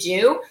me to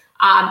do,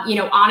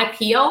 on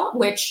appeal,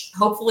 which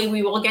hopefully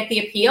we will get the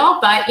appeal.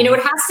 But, it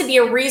has to be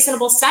a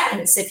reasonable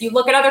sentence. If you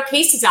look at other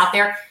cases out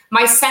there,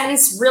 my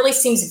sentence really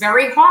seems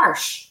very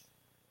harsh.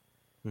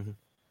 Mm-hmm.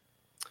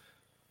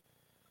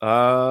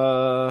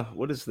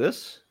 What is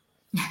this?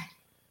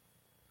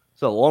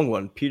 It's a long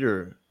one.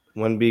 Peter,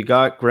 when we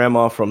got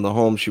grandma from the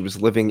home, she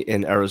was living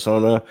in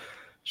Arizona.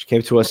 She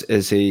came to us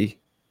as a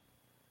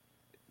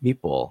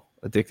meatball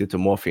addicted to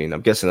morphine.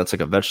 I'm guessing that's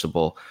like a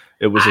vegetable.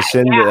 It was a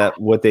sin that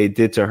what they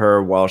did to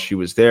her while she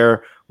was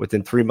there.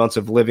 Within 3 months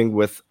of living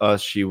with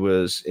us, she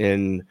was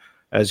in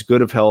as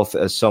good of health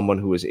as someone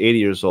who is 80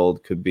 years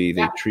old could be.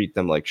 They treat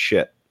them like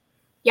shit.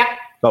 Yep.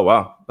 Oh,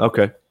 wow.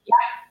 Okay.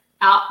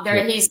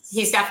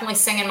 He's definitely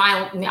singing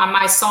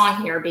my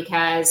song here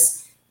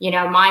because,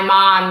 my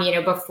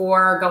mom,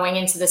 before going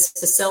into this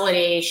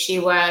facility, she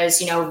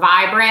was,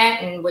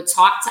 vibrant and would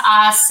talk to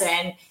us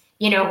and,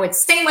 would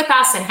sing with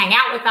us and hang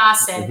out with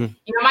us. And,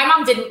 my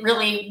mom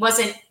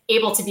wasn't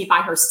able to be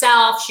by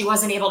herself. She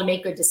wasn't able to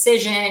make good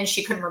decisions.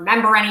 She couldn't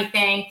remember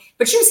anything,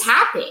 but she was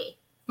happy.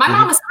 My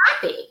mom was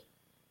happy.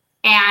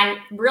 And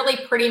really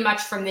pretty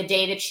much from the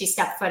day that she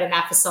stepped foot in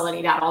that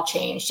facility, that all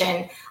changed.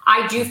 And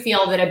I do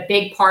feel that a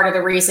big part of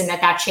the reason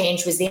that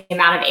changed was the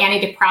amount of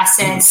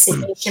antidepressants,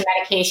 sedation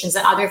medications,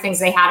 and other things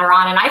they had her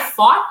on. And I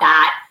fought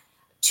that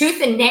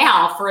tooth and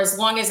nail for as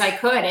long as I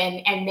could.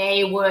 And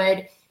they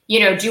would,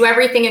 do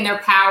everything in their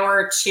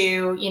power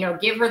to,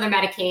 give her the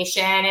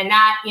medication. And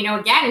that,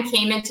 again,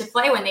 came into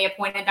play when they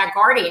appointed that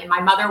guardian.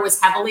 My mother was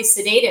heavily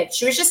sedated.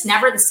 She was just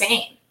never the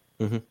same.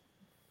 Mm-hmm.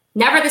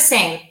 Never the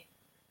same.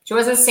 She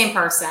wasn't the same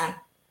person.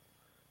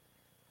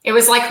 It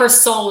was like her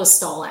soul was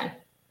stolen.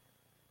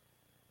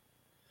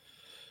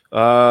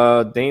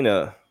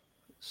 Dana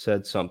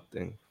said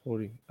something.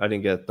 I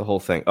didn't get the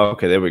whole thing. Oh,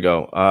 okay, there we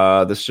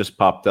go. This just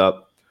popped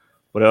up.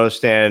 But I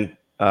understand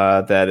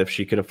that if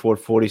she could afford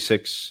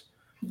 46,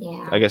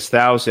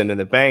 thousand in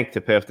the bank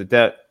to pay off the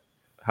debt,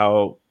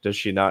 how does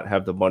she not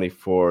have the money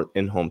for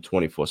in-home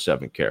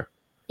 24/7 care?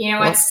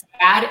 What's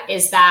sad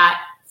is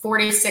that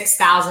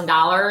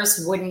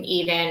 $46,000 wouldn't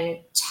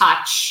even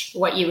touch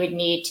what you would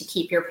need to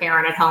keep your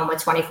parent at home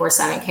with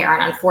 24/7 care.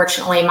 And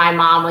unfortunately, my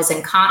mom was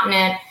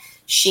incontinent.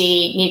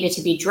 She needed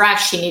to be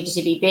dressed. She needed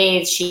to be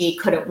bathed. She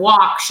couldn't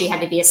walk. She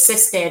had to be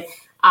assisted.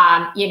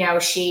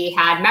 She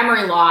had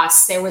memory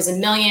loss. There was a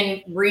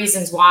million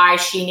reasons why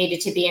she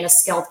needed to be in a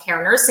skilled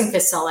care nursing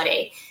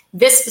facility.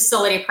 This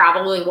facility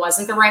probably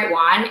wasn't the right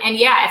one. And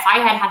if I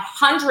had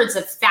hundreds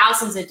of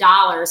thousands of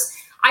dollars,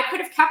 I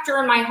could have kept her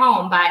in my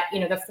home, but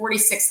the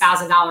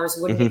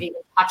 $46,000 wouldn't have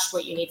even touched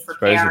what you need for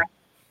care.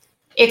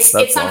 It's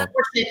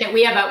unfortunate that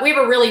we have a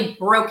really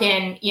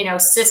broken,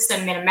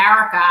 system in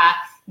America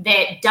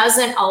that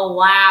doesn't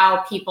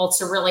allow people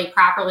to really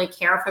properly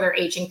care for their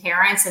aging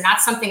parents. And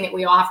that's something that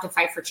we all have to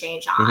fight for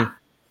change on.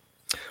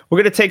 Mm-hmm. We're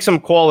going to take some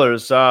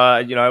callers.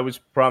 I always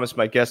promised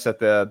my guests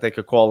that they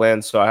could call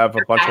in. So I have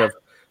a bunch of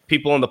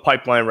people in the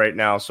pipeline right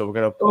now. So we're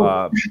going to pull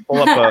up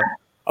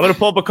I'm going to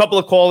pull up a couple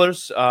of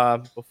callers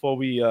before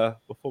we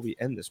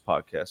end this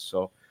podcast.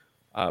 So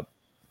let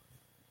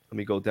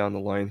me go down the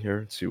line here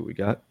and see what we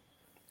got.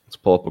 Let's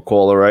pull up a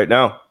caller right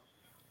now.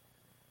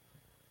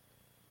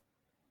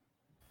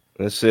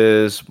 This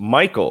is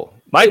Michael.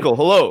 Michael,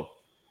 hello.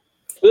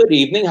 Good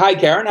evening. Hi,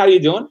 Karyn. How are you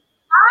doing?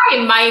 Hi,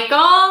 Michael.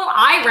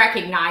 I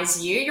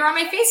recognize you. You're on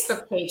my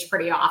Facebook page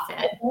pretty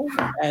often.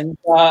 And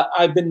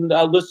I've been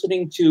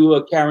listening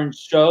to Karyn's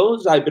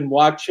shows. I've been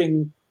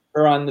watching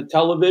her on the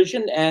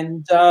television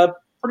and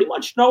pretty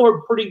much know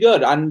her pretty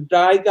good. And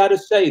I got to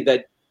say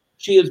that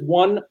she is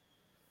one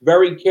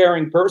very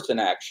caring person,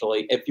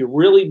 actually. If you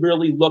really,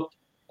 really look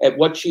at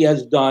what she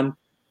has done,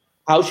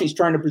 how she's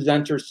trying to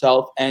present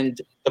herself,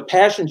 and the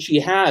passion she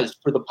has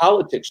for the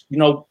politics,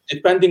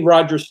 defending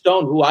Roger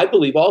Stone, who I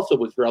believe also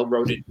was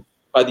railroaded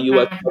by the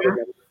U.S.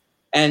 government.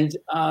 And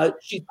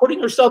she's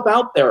putting herself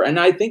out there. And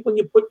I think when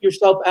you put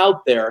yourself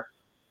out there,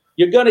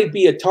 you're going to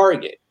be a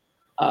target.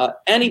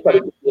 Anybody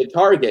can be a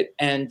target.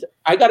 And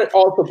I got to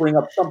also bring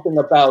up something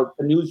about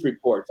the news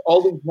reports,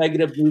 all these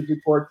negative news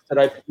reports that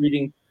I've been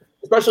reading,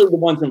 especially the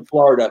ones in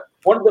Florida.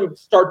 One of them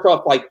starts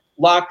off like,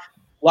 lock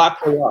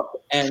her up.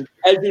 And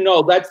as you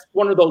know, that's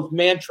one of those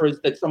mantras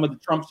that some of the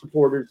Trump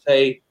supporters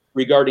say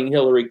regarding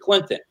Hillary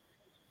Clinton.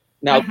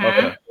 Now,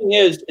 the thing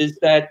is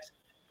that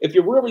if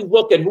you really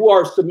look at who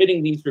are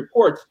submitting these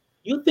reports,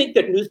 you think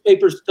that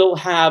newspapers still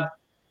have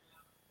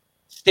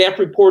staff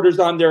reporters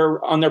on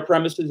their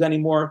premises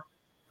anymore?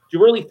 Do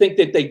you really think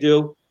that they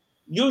do?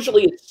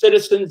 Usually it's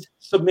citizens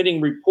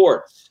submitting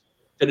reports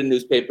to the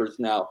newspapers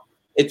now.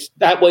 It's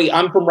that way.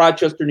 I'm from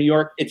Rochester, New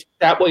York. It's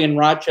that way in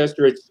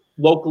Rochester. It's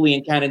locally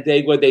in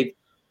Canandaigua. They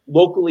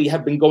locally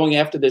have been going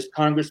after this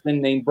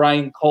congressman named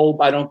Brian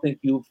Kolb. I don't think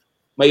you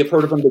may have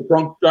heard of him, the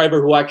drunk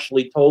driver who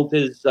actually told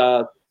his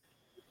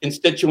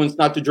constituents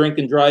not to drink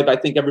and drive. I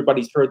think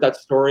everybody's heard that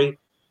story.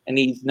 and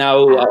he's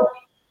now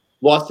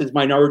lost his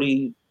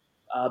minority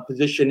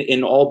position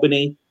in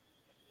Albany.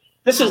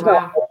 This is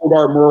not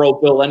our moral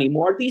bill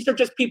anymore. These are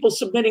just people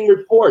submitting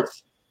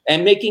reports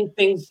and making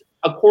things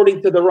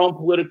according to their own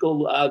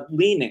political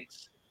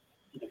leanings.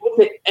 Look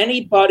at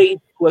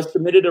anybody who has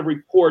submitted a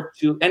report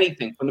to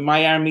anything, from the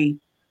Miami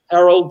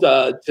Herald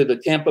to the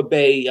Tampa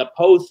Bay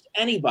Post,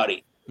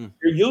 anybody.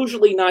 They're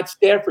usually not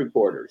staff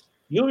reporters.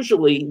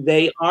 Usually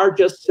they are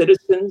just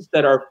citizens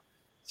that are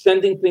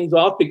sending things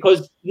off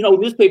because,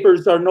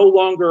 newspapers are no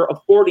longer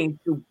affording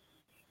to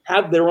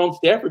have their own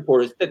staff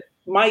reporters.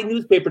 My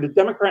newspaper, the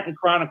Democrat and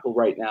Chronicle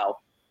right now,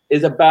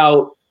 is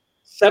about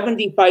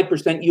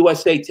 75%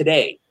 USA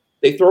Today.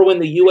 They throw in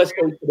the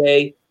USA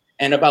Today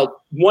and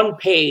about one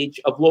page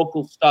of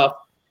local stuff.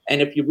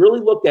 And if you really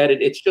look at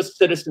it, it's just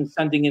citizens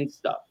sending in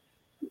stuff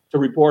to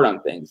report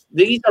on things.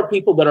 These are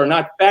people that are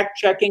not fact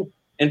checking.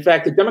 In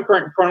fact, the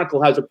Democrat and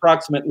Chronicle has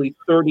approximately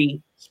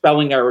 30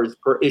 spelling errors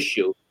per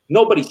issue.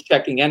 Nobody's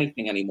checking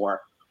anything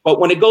anymore. But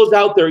when it goes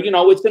out there,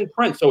 it's in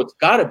print, so it's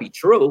got to be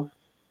true.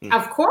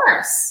 Of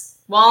course.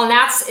 Well, and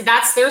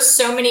that's there's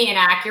so many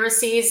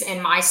inaccuracies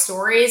in my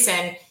stories.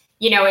 And,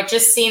 it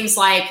just seems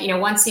like,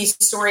 once these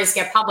stories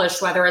get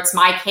published, whether it's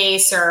my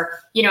case or,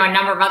 a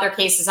number of other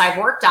cases I've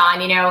worked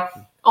on,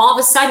 all of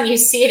a sudden you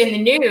see it in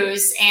the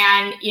news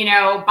and,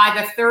 by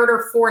the third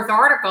or fourth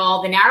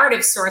article, the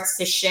narrative starts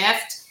to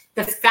shift,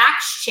 the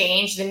facts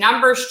change, the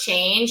numbers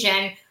change,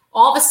 and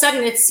all of a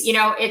sudden it's,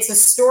 it's a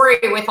story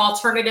with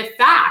alternative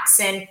facts.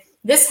 And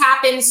this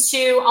happens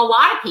to a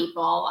lot of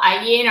people,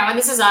 and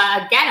this is,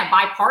 again, a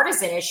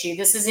bipartisan issue.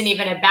 This isn't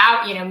even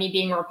about, me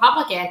being a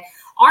Republican.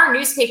 Our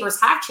newspapers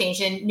have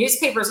changed, and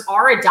newspapers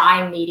are a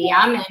dying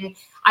medium. And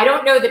I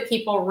don't know that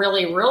people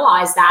really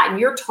realize that. And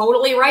you're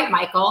totally right,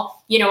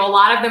 Michael. A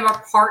lot of them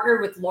are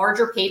partnered with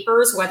larger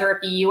papers, whether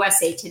it be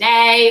USA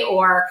Today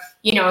or,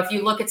 if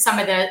you look at some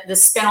of the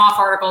spinoff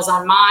articles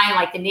on mine,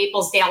 like the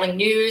Naples Daily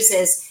News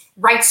is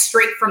right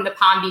straight from the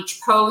Palm Beach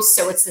Post.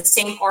 So it's the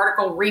same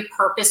article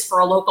repurposed for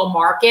a local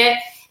market.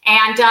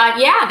 And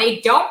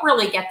they don't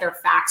really get their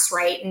facts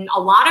right. And a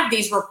lot of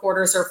these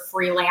reporters are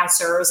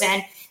freelancers.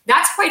 And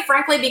that's quite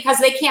frankly because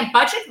they can't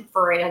budget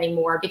for it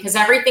anymore because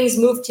everything's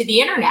moved to the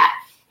internet.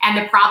 And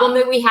the problem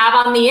that we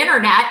have on the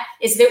internet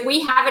is that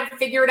we haven't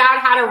figured out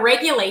how to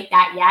regulate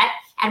that yet.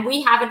 And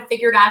we haven't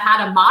figured out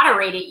how to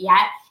moderate it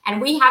yet.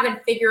 And we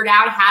haven't figured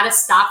out how to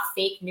stop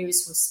fake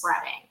news from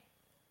spreading.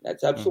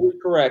 That's absolutely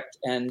correct.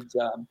 And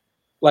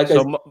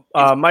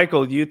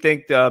Michael, do you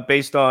think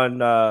based on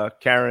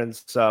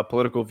Karyn's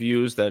political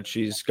views that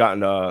she's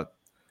gotten a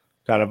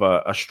kind of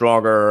a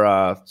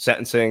stronger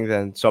sentencing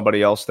than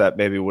somebody else that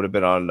maybe would have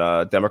been on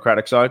the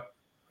Democratic side?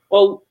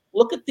 Well,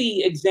 look at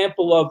the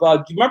example of,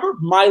 do you remember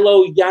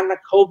Milo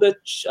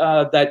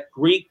Yiannopoulos, that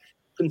Greek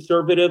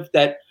conservative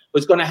that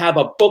was going to have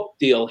a book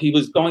deal? He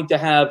was going to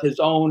have his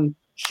own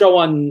show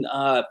on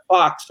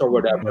Fox or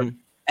whatever. Mm-hmm.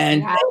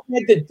 And they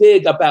had to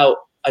dig about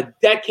a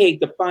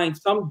decade to find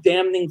some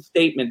damning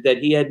statement that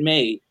he had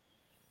made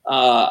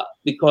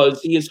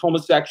because he is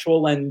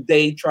homosexual, and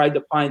they tried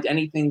to find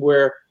anything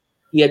where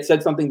he had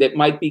said something that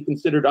might be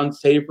considered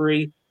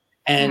unsavory,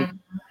 and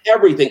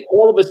everything.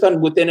 All of a sudden,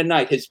 within a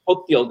night, his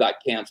book deal got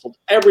canceled.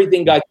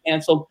 Everything got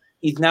canceled.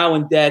 He's now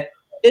in debt.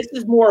 This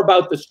is more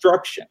about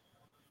destruction.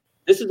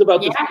 This is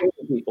about destroying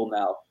people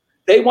now.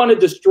 They want to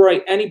destroy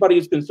anybody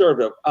who's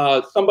conservative.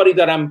 Somebody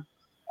that I'm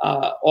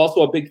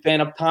also a big fan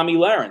of, Tomi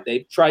Lahren. They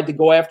tried to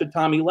go after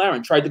Tomi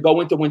Lahren, tried to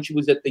go into when she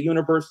was at the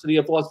University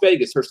of Las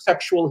Vegas, her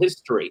sexual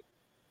history,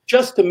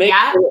 just to make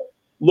her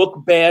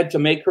look bad, to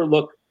make her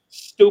look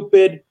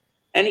stupid.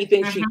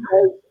 Anything she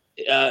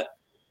says,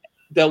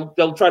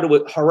 they'll try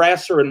to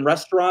harass her in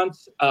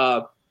restaurants,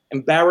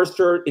 embarrass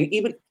her, and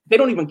even they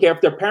don't even care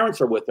if their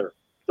parents are with her.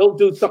 They'll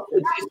do something.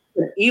 It's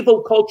an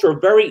evil culture,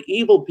 very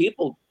evil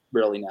people,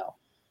 really now.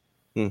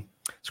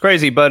 It's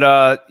crazy, but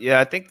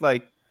I think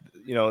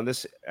in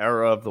this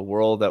era of the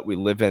world that we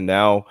live in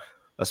now,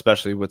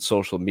 especially with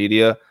social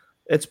media,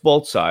 it's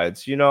both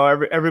sides.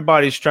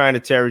 Everybody's trying to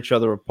tear each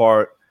other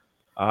apart,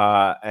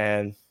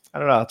 and I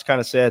don't know. It's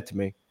kind of sad to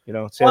me.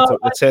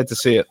 It's sad to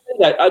see it.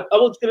 I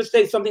was going to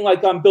say something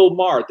like on Bill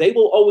Maher. They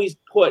will always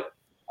put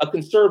a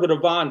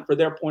conservative on for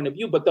their point of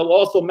view, but they'll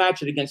also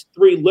match it against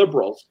 3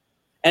 liberals.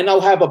 And they'll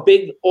have a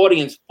big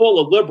audience full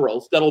of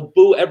liberals that'll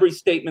boo every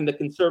statement the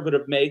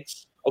conservative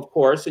makes, of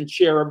course, and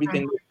share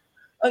everything.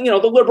 The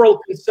liberal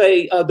can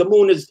say the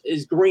moon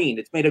is green.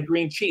 It's made of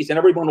green cheese, and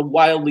everyone will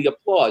wildly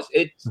applause.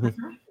 It's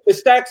the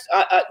stacks.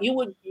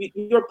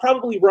 You're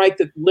probably right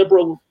that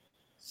liberal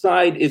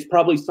side is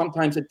probably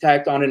sometimes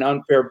attacked on an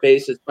unfair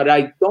basis, but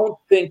I don't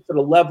think to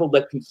the level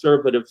that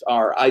conservatives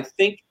are. I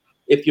think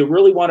if you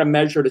really want to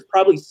measure it, it's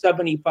probably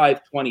 75-25.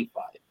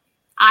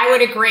 I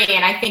would agree.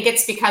 And I think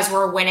it's because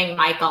we're winning,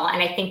 Michael.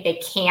 And I think they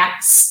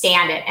can't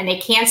stand it. And they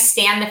can't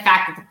stand the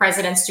fact that the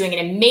president's doing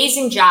an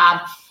amazing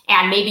job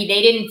and maybe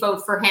they didn't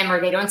vote for him or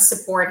they don't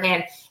support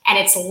him. And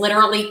it's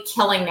literally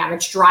killing them.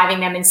 It's driving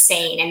them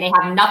insane. And they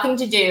have nothing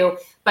to do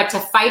but to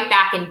fight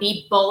back and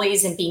be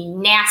bullies and be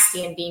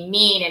nasty and be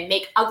mean and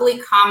make ugly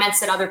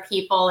comments at other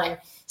people and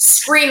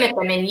scream at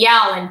them and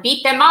yell and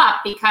beat them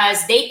up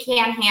because they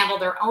can't handle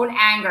their own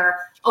anger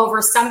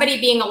over somebody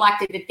being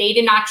elected that they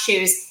did not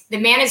choose. The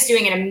man is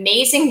doing an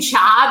amazing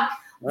job.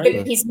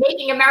 Right. He's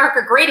making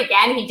America great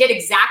again. He did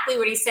exactly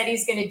what he said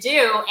he's going to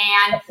do.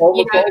 And,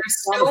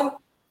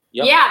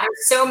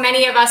 there's so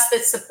many of us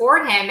that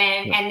support him,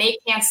 and they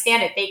can't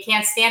stand it. They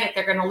can't stand it.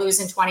 They're going to lose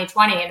in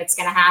 2020, and it's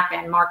going to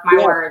happen. Mark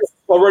my words.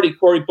 Already,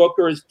 Cory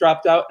Booker has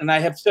dropped out. And I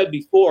have said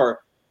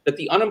before that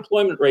the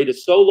unemployment rate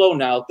is so low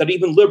now that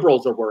even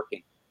liberals are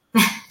working.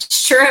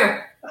 It's true.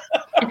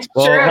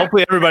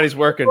 Hopefully everybody's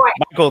working.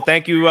 Michael,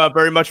 thank you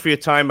very much for your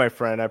time, my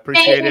friend. I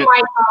appreciate it.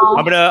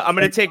 I'm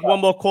gonna take one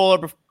more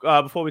caller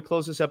before we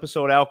close this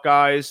episode out,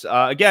 guys.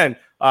 Again,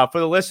 for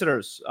the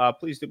listeners,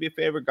 please do me a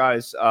favor,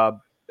 guys.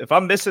 If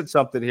I'm missing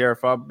something here,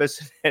 if I'm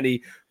missing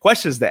any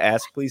questions to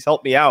ask, please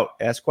help me out.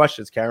 Ask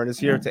questions. Karyn is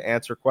here to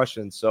answer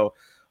questions. So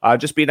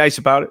just be nice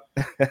about it.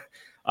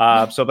 But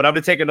I'm going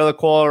to take another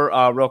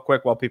caller real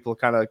quick while people are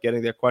kind of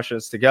getting their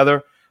questions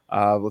together.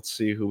 Let's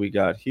see who we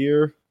got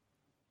here.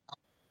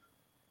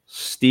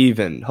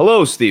 Steven.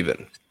 Hello,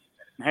 Steven.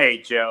 Hey,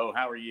 Joe.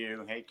 How are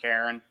you? Hey,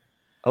 Karyn.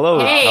 Hello.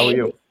 Hey. How are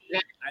you?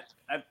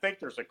 I think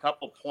there's a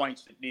couple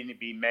points that need to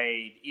be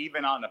made,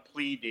 even on a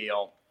plea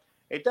deal.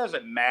 It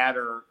doesn't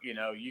matter,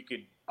 you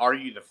could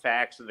argue the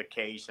facts of the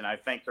case, and I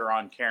think they're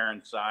on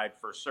Karyn's side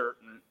for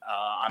certain.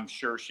 I'm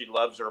sure she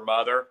loves her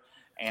mother,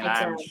 and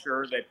I'm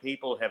sure that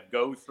people have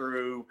go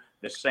through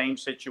the same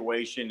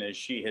situation as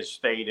she has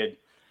stated.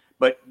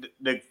 But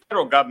the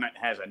federal government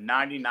has a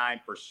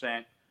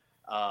 99%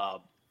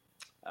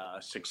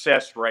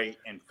 success rate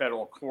in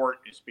federal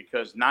court. It's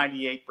because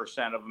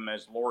 98% of them,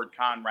 as Lord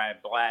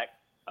Conrad Black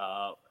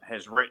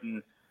has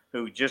written,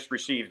 who just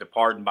received a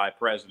pardon by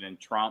President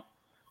Trump,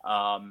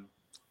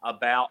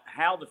 about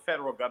how the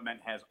federal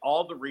government has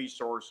all the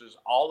resources,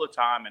 all the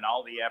time, and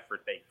all the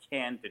effort they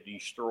can to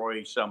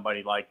destroy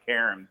somebody like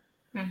Karyn.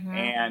 Mm-hmm.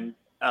 And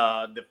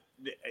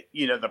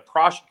the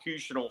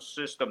prosecutional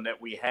system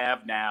that we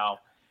have now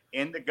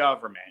in the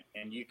government,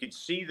 and you can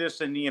see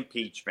this in the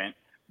impeachment,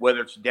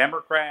 whether it's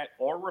Democrat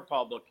or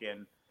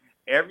Republican,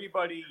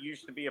 everybody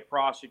used to be a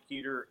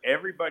prosecutor,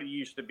 everybody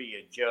used to be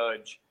a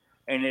judge,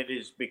 and it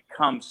has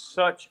become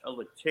such a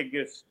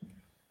litigious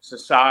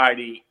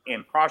society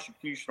and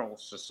prosecutional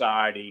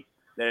society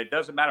that it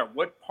doesn't matter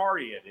what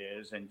party it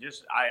is. And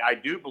I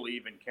do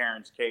believe in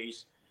Karyn's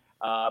case,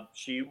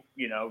 she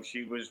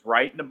was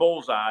right in the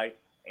bullseye,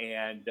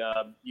 and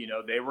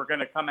they were going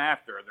to come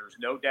after her. There's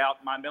no doubt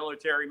in my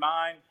military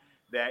mind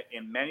that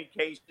in many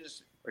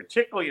cases,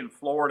 particularly in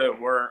Florida,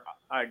 where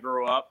I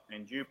grew up,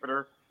 in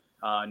Jupiter,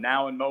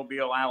 now in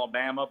Mobile,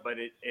 Alabama, but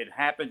it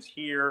happens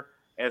here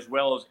as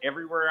well as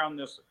everywhere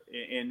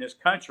in this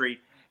country,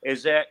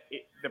 is that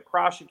the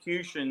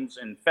prosecutions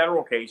in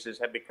federal cases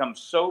have become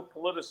so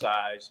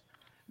politicized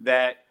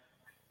that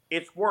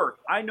it's worth.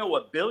 I know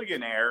a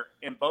billionaire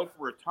in Boca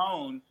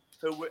Raton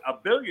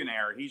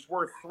he's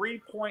worth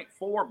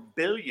 $3.4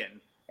 billion,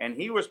 and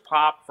he was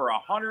popped for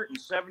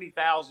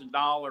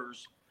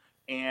 $170,000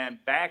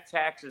 and back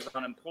taxes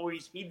on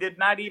employees he did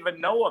not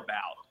even know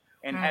about,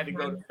 and had to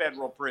go to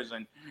federal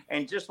prison.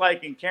 And just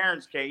like in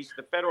Karyn's case,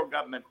 the federal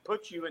government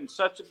puts you in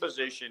such a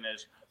position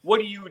as, what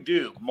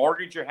do?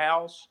 Mortgage your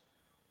house?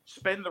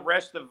 Spend the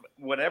rest of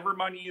whatever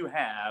money you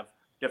have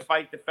to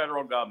fight the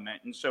federal government.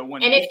 And so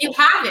if you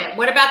have it,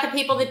 what about the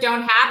people that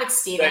don't have it,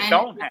 Stephen?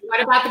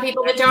 What about the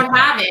people that don't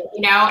have it?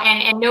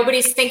 And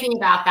nobody's thinking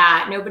about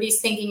that. Nobody's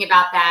thinking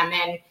about them.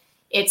 And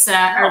it's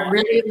a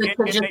really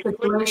litigious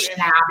situation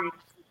now.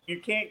 You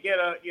can't get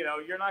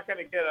you're not going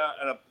to get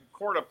a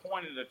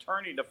court-appointed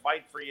attorney to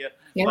fight for you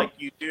like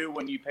you do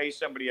when you pay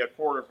somebody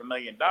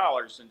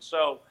 $250,000. And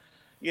so,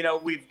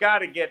 we've got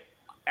to get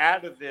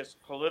out of this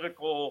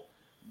political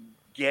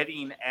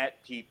getting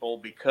at people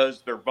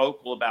because they're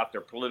vocal about their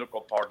political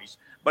parties.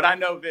 But I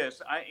know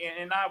this,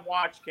 I've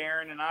watched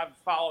Karyn, and I've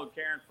followed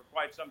Karyn for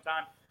quite some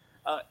time,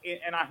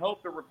 and I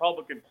hope the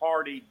Republican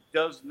Party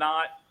does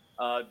not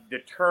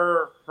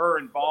deter her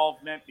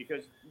involvement,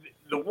 because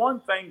the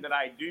one thing that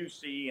I do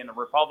see in the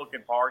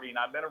Republican Party, and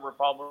I've been a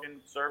Republican,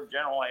 served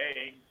General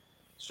Haig,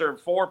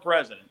 served 4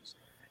 presidents,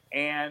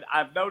 and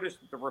I've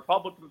noticed that the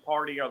Republican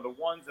Party are the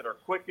ones that are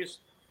quickest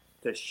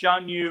to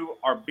shun you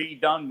or be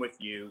done with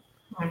you.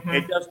 Mm-hmm.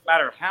 It doesn't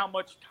matter how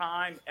much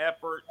time,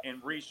 effort,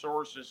 and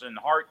resources and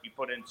heart you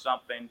put in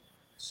something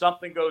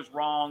goes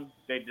wrong,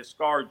 they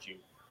discard you.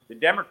 The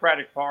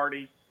Democratic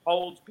Party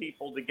holds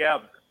people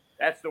together.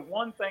 That's the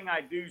one thing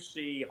I do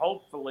see,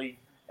 hopefully,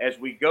 as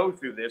we go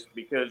through this,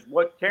 because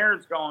what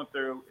Karyn's going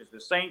through is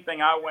the same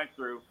thing I went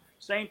through,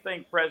 same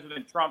thing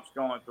President Trump's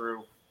going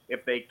through.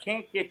 If they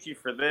can't get you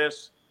for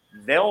this,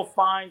 they'll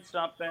find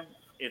something.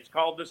 It's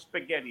called the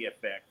spaghetti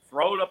effect.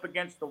 Throw it up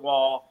against the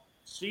wall,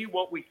 see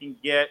what we can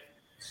get,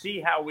 see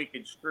how we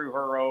can screw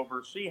her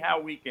over, see how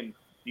we can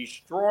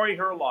destroy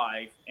her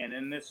life. And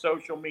in this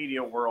social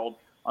media world,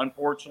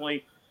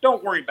 unfortunately,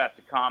 don't worry about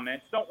the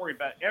comments. Don't worry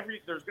about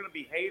there's going to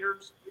be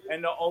haters,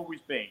 and there'll always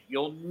be.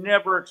 You'll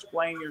never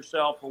explain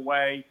yourself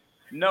away.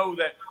 Know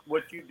that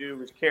what you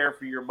do is care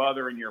for your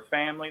mother and your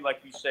family.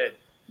 Like you said,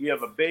 You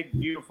have a big,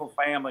 beautiful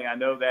family. I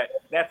know that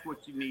that's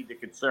what you need to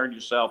concern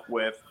yourself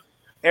with.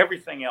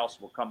 Everything else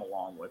will come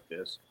along with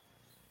this.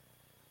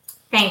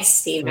 Thanks,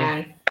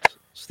 Stephen.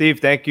 Steve,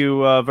 thank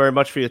you very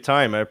much for your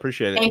time. I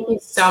appreciate it. Thank you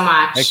so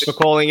much. Thanks for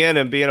calling in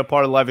and being a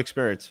part of the live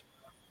experience.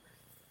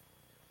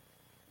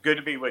 Good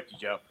to be with you,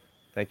 Joe.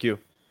 Thank you.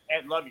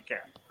 And love you,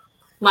 Karyn.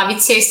 Love you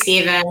too,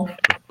 Stephen.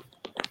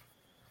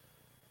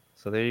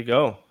 So there you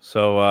go.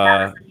 So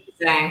that was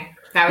amazing.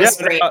 That was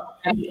great.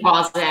 He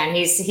calls in.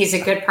 He's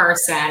a good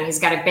person. He's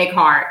got a big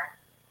heart.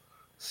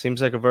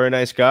 Seems like a very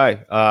nice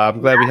guy. I'm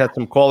glad we had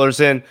some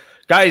callers in.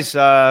 Guys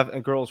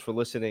and girls, for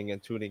listening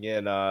and tuning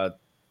in.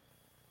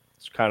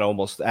 It's kind of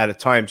almost out of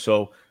time,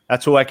 so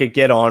that's who I could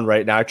get on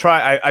right now. I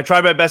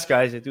try my best,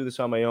 guys. I do this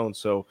on my own,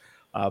 so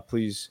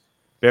please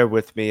bear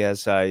with me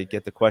as I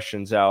get the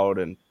questions out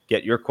and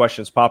get your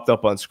questions popped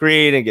up on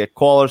screen and get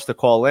callers to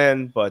call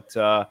in. But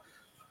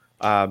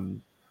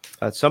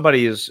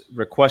somebody is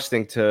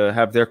requesting to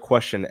have their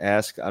question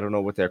asked. I don't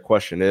know what their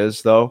question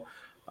is, though.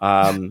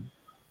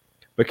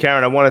 But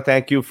Karyn, I want to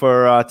thank you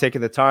for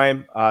taking the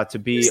time to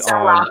be You're so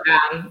on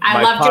welcome.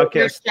 I love doing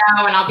your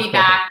show, and I'll be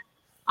back.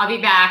 I'll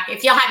be back.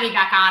 If you'll have me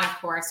back on, of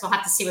course. We'll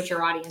have to see what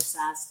your audience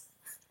says.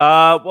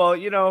 Well,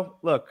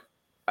 look,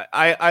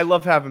 I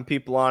love having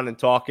people on and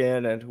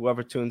talking, and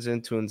whoever tunes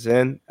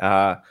in.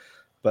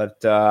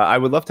 But I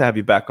would love to have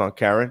you back on,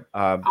 Karyn.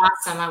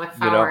 Awesome. I look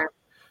forward.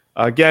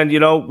 Again,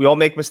 we all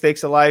make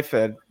mistakes in life,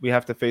 and we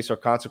have to face our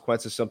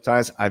consequences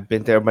sometimes. I've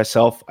been there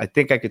myself. I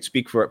think I could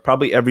speak for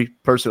probably every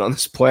person on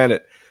this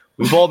planet.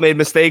 We've all made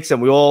mistakes,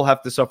 and we all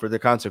have to suffer the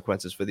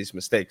consequences for these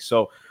mistakes.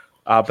 So,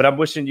 but I'm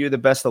wishing you the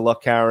best of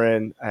luck,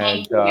 Karyn.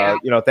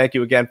 And, thank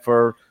you again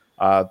for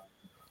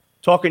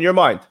talking your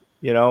mind,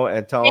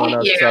 and telling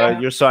us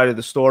your side of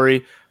the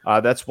story.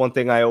 That's one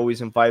thing I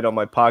always invite on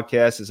my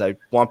podcast is I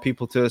want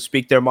people to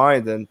speak their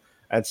mind and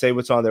say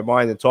what's on their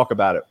mind and talk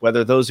about it,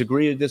 whether those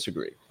agree or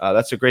disagree.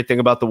 That's a great thing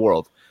about the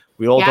world.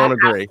 We all don't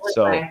agree.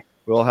 Absolutely. So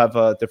we all have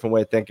a different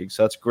way of thinking.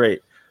 So that's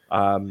great.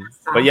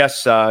 But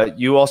yes,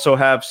 you also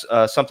have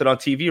something on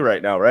TV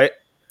right now, right?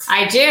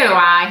 I do.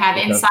 I have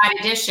Inside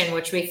Edition,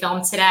 which we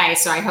filmed today.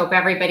 So I hope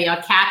everybody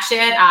will catch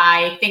it.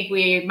 I think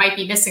we might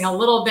be missing a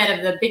little bit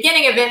of the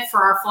beginning of it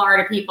for our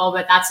Florida people,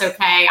 but that's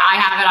okay. I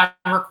have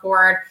it on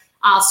record.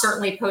 I'll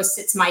certainly post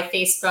it to my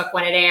Facebook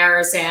when it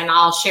airs, and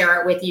I'll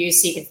share it with you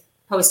so you can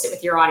post it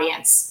with your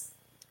audience.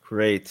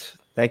 Great.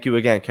 Thank you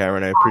again,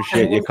 Karyn. I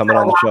appreciate you coming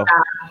on the show.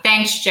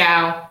 Thanks,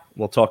 Joe.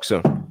 We'll talk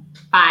soon.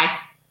 Bye.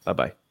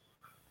 Bye-bye.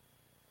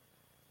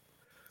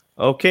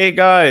 Okay,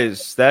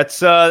 guys,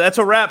 that's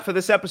a wrap for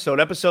this episode.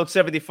 Episode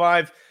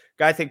 75,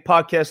 Guy Think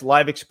Podcast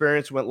live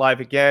experience went live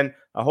again.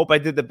 I hope I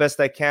did the best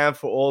I can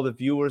for all the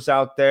viewers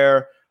out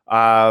there.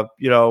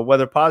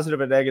 Whether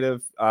positive or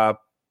negative,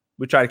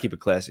 we try to keep it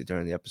classy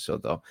during the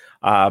episode, though.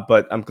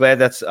 But I'm glad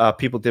that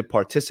people did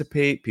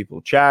participate. People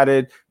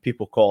chatted.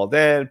 People called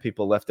in.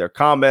 People left their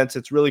comments.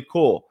 It's really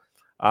cool.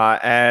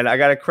 And I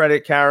got to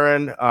credit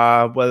Karyn.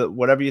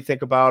 Whatever you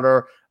think about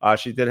her,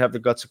 she did have the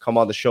guts to come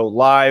on the show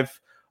live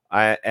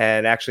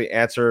and actually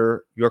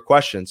answer your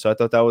questions. So I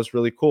thought that was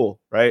really cool,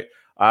 right?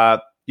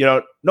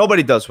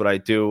 Nobody does what I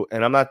do,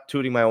 and I'm not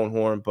tooting my own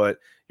horn, but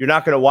you're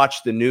not going to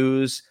watch the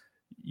news.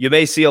 You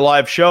may see a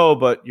live show,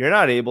 but you're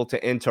not able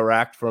to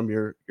interact from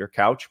your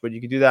couch, but you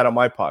can do that on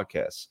my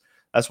podcast.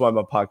 That's why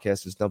my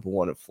podcast is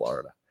 #1 in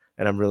Florida,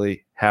 and I'm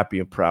really happy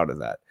and proud of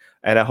that.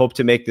 And I hope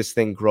to make this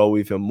thing grow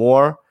even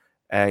more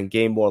and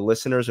gain more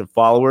listeners and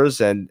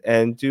followers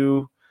and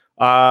do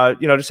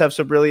just have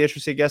some really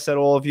interesting guests that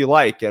all of you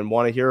like and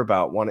want to hear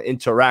about, want to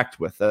interact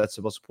with. That's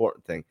the most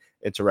important thing,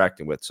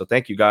 interacting with. So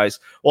thank you, guys.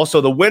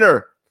 Also, the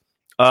winner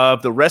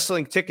of the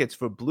wrestling tickets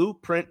for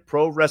Blueprint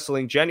Pro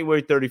Wrestling,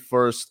 January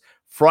 31st,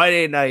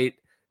 Friday night,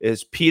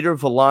 is Peter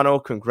Villano.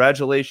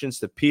 Congratulations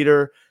to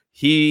Peter.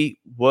 He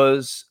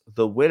was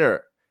the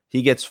winner.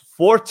 He gets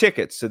 4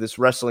 tickets to this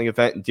wrestling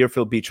event in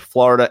Deerfield Beach,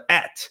 Florida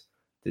at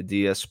the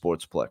DS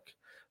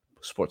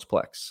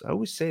Sportsplex. I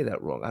always say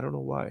that wrong. I don't know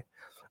why.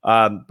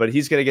 But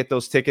he's going to get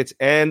those tickets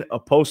and a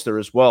poster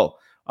as well.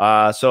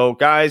 So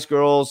guys,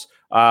 girls,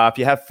 if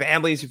you have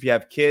families, if you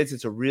have kids,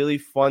 it's a really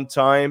fun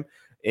time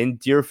in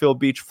Deerfield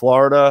Beach,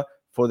 Florida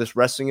for this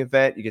wrestling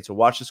event. You get to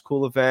watch this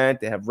cool event.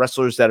 They have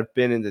wrestlers that have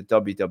been in the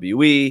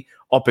WWE,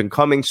 up and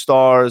coming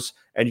stars,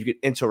 and you can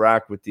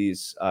interact with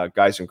these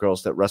guys and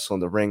girls that wrestle in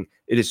the ring.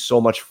 It is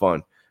so much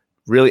fun.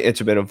 Really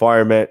intimate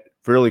environment.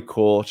 Really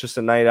cool. It's just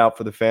a night out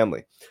for the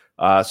family.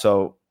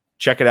 So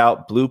check it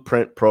out.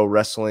 Blueprint Pro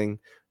Wrestling.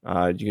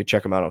 You can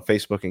check them out on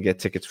Facebook and get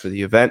tickets for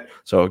the event.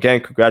 So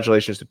again,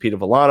 congratulations to Peter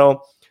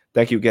Villano.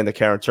 Thank you again to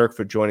Karyn Turk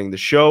for joining the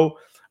show.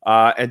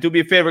 And do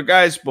me a favor,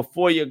 guys,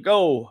 before you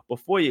go,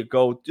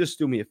 just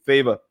do me a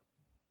favor.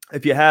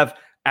 If you have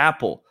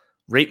Apple,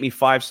 rate me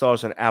 5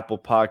 stars on Apple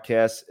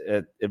Podcasts.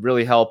 It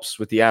really helps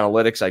with the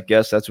analytics, I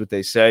guess. That's what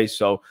they say.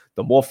 So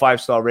the more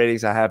 5-star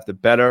ratings I have, the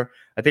better.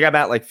 I think I'm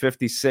at like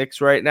 56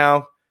 right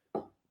now.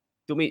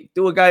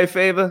 Do a guy a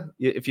favor.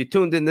 If you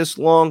tuned in this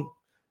long,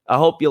 I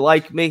hope you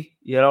like me.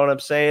 You know what I'm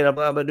saying?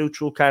 I'm a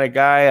neutral kind of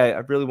guy. I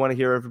really want to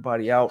hear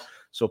everybody out.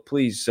 So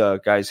please,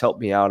 guys, help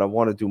me out. I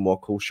want to do more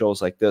cool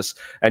shows like this.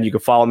 And you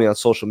can follow me on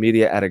social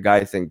media at A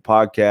Guy Thing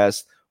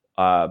Podcast,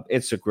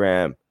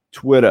 Instagram,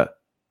 Twitter,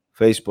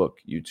 Facebook,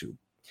 YouTube.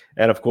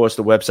 And, of course,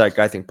 the website,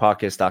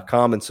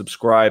 guythingpodcast.com, and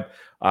subscribe.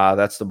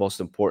 That's the most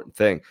important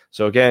thing.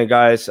 So, again,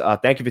 guys,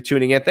 thank you for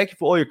tuning in. Thank you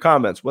for all your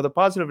comments, whether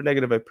positive or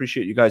negative. I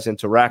appreciate you guys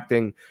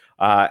interacting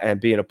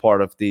and being a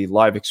part of the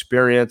live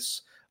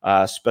experience.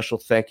 Special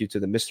thank you to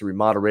the mystery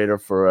moderator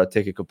for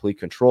taking complete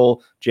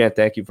control. Jan,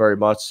 thank you very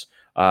much.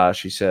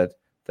 She said,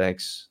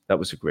 thanks. That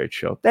was a great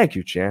show. Thank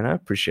you, Jan. I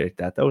appreciate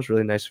that. That was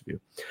really nice of you.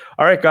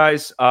 All right,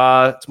 guys.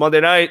 It's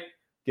Monday night.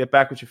 Get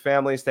back with your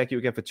families. Thank you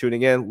again for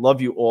tuning in.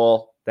 Love you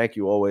all. Thank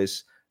you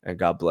always. And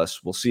God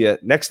bless. We'll see you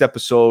next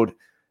episode.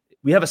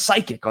 We have a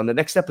psychic on the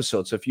next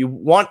episode. So if you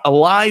want a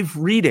live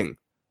reading,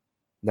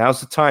 now's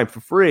the time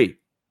for free.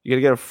 You're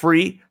going to get a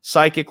free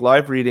psychic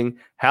live reading.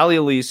 Hallie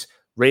Elise,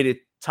 rated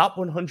top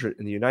 100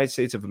 in the United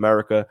States of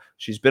America.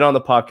 She's been on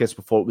the podcast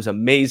before. It was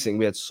amazing.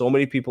 We had so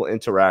many people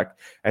interact,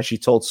 and she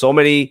told so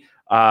many,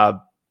 I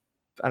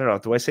don't know,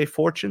 do I say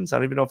fortunes? I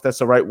don't even know if that's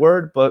the right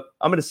word, but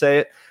I'm going to say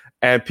it.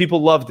 And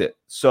people loved it.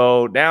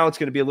 So now it's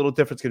going to be a little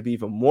different. It's going to be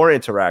even more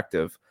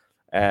interactive.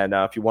 And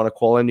if you want to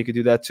call in, you can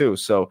do that too.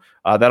 So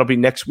that'll be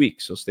next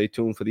week. So stay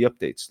tuned for the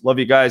updates. Love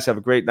you guys. Have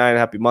a great night.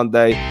 Happy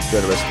Monday.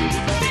 Enjoy the rest of the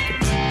week. Take care.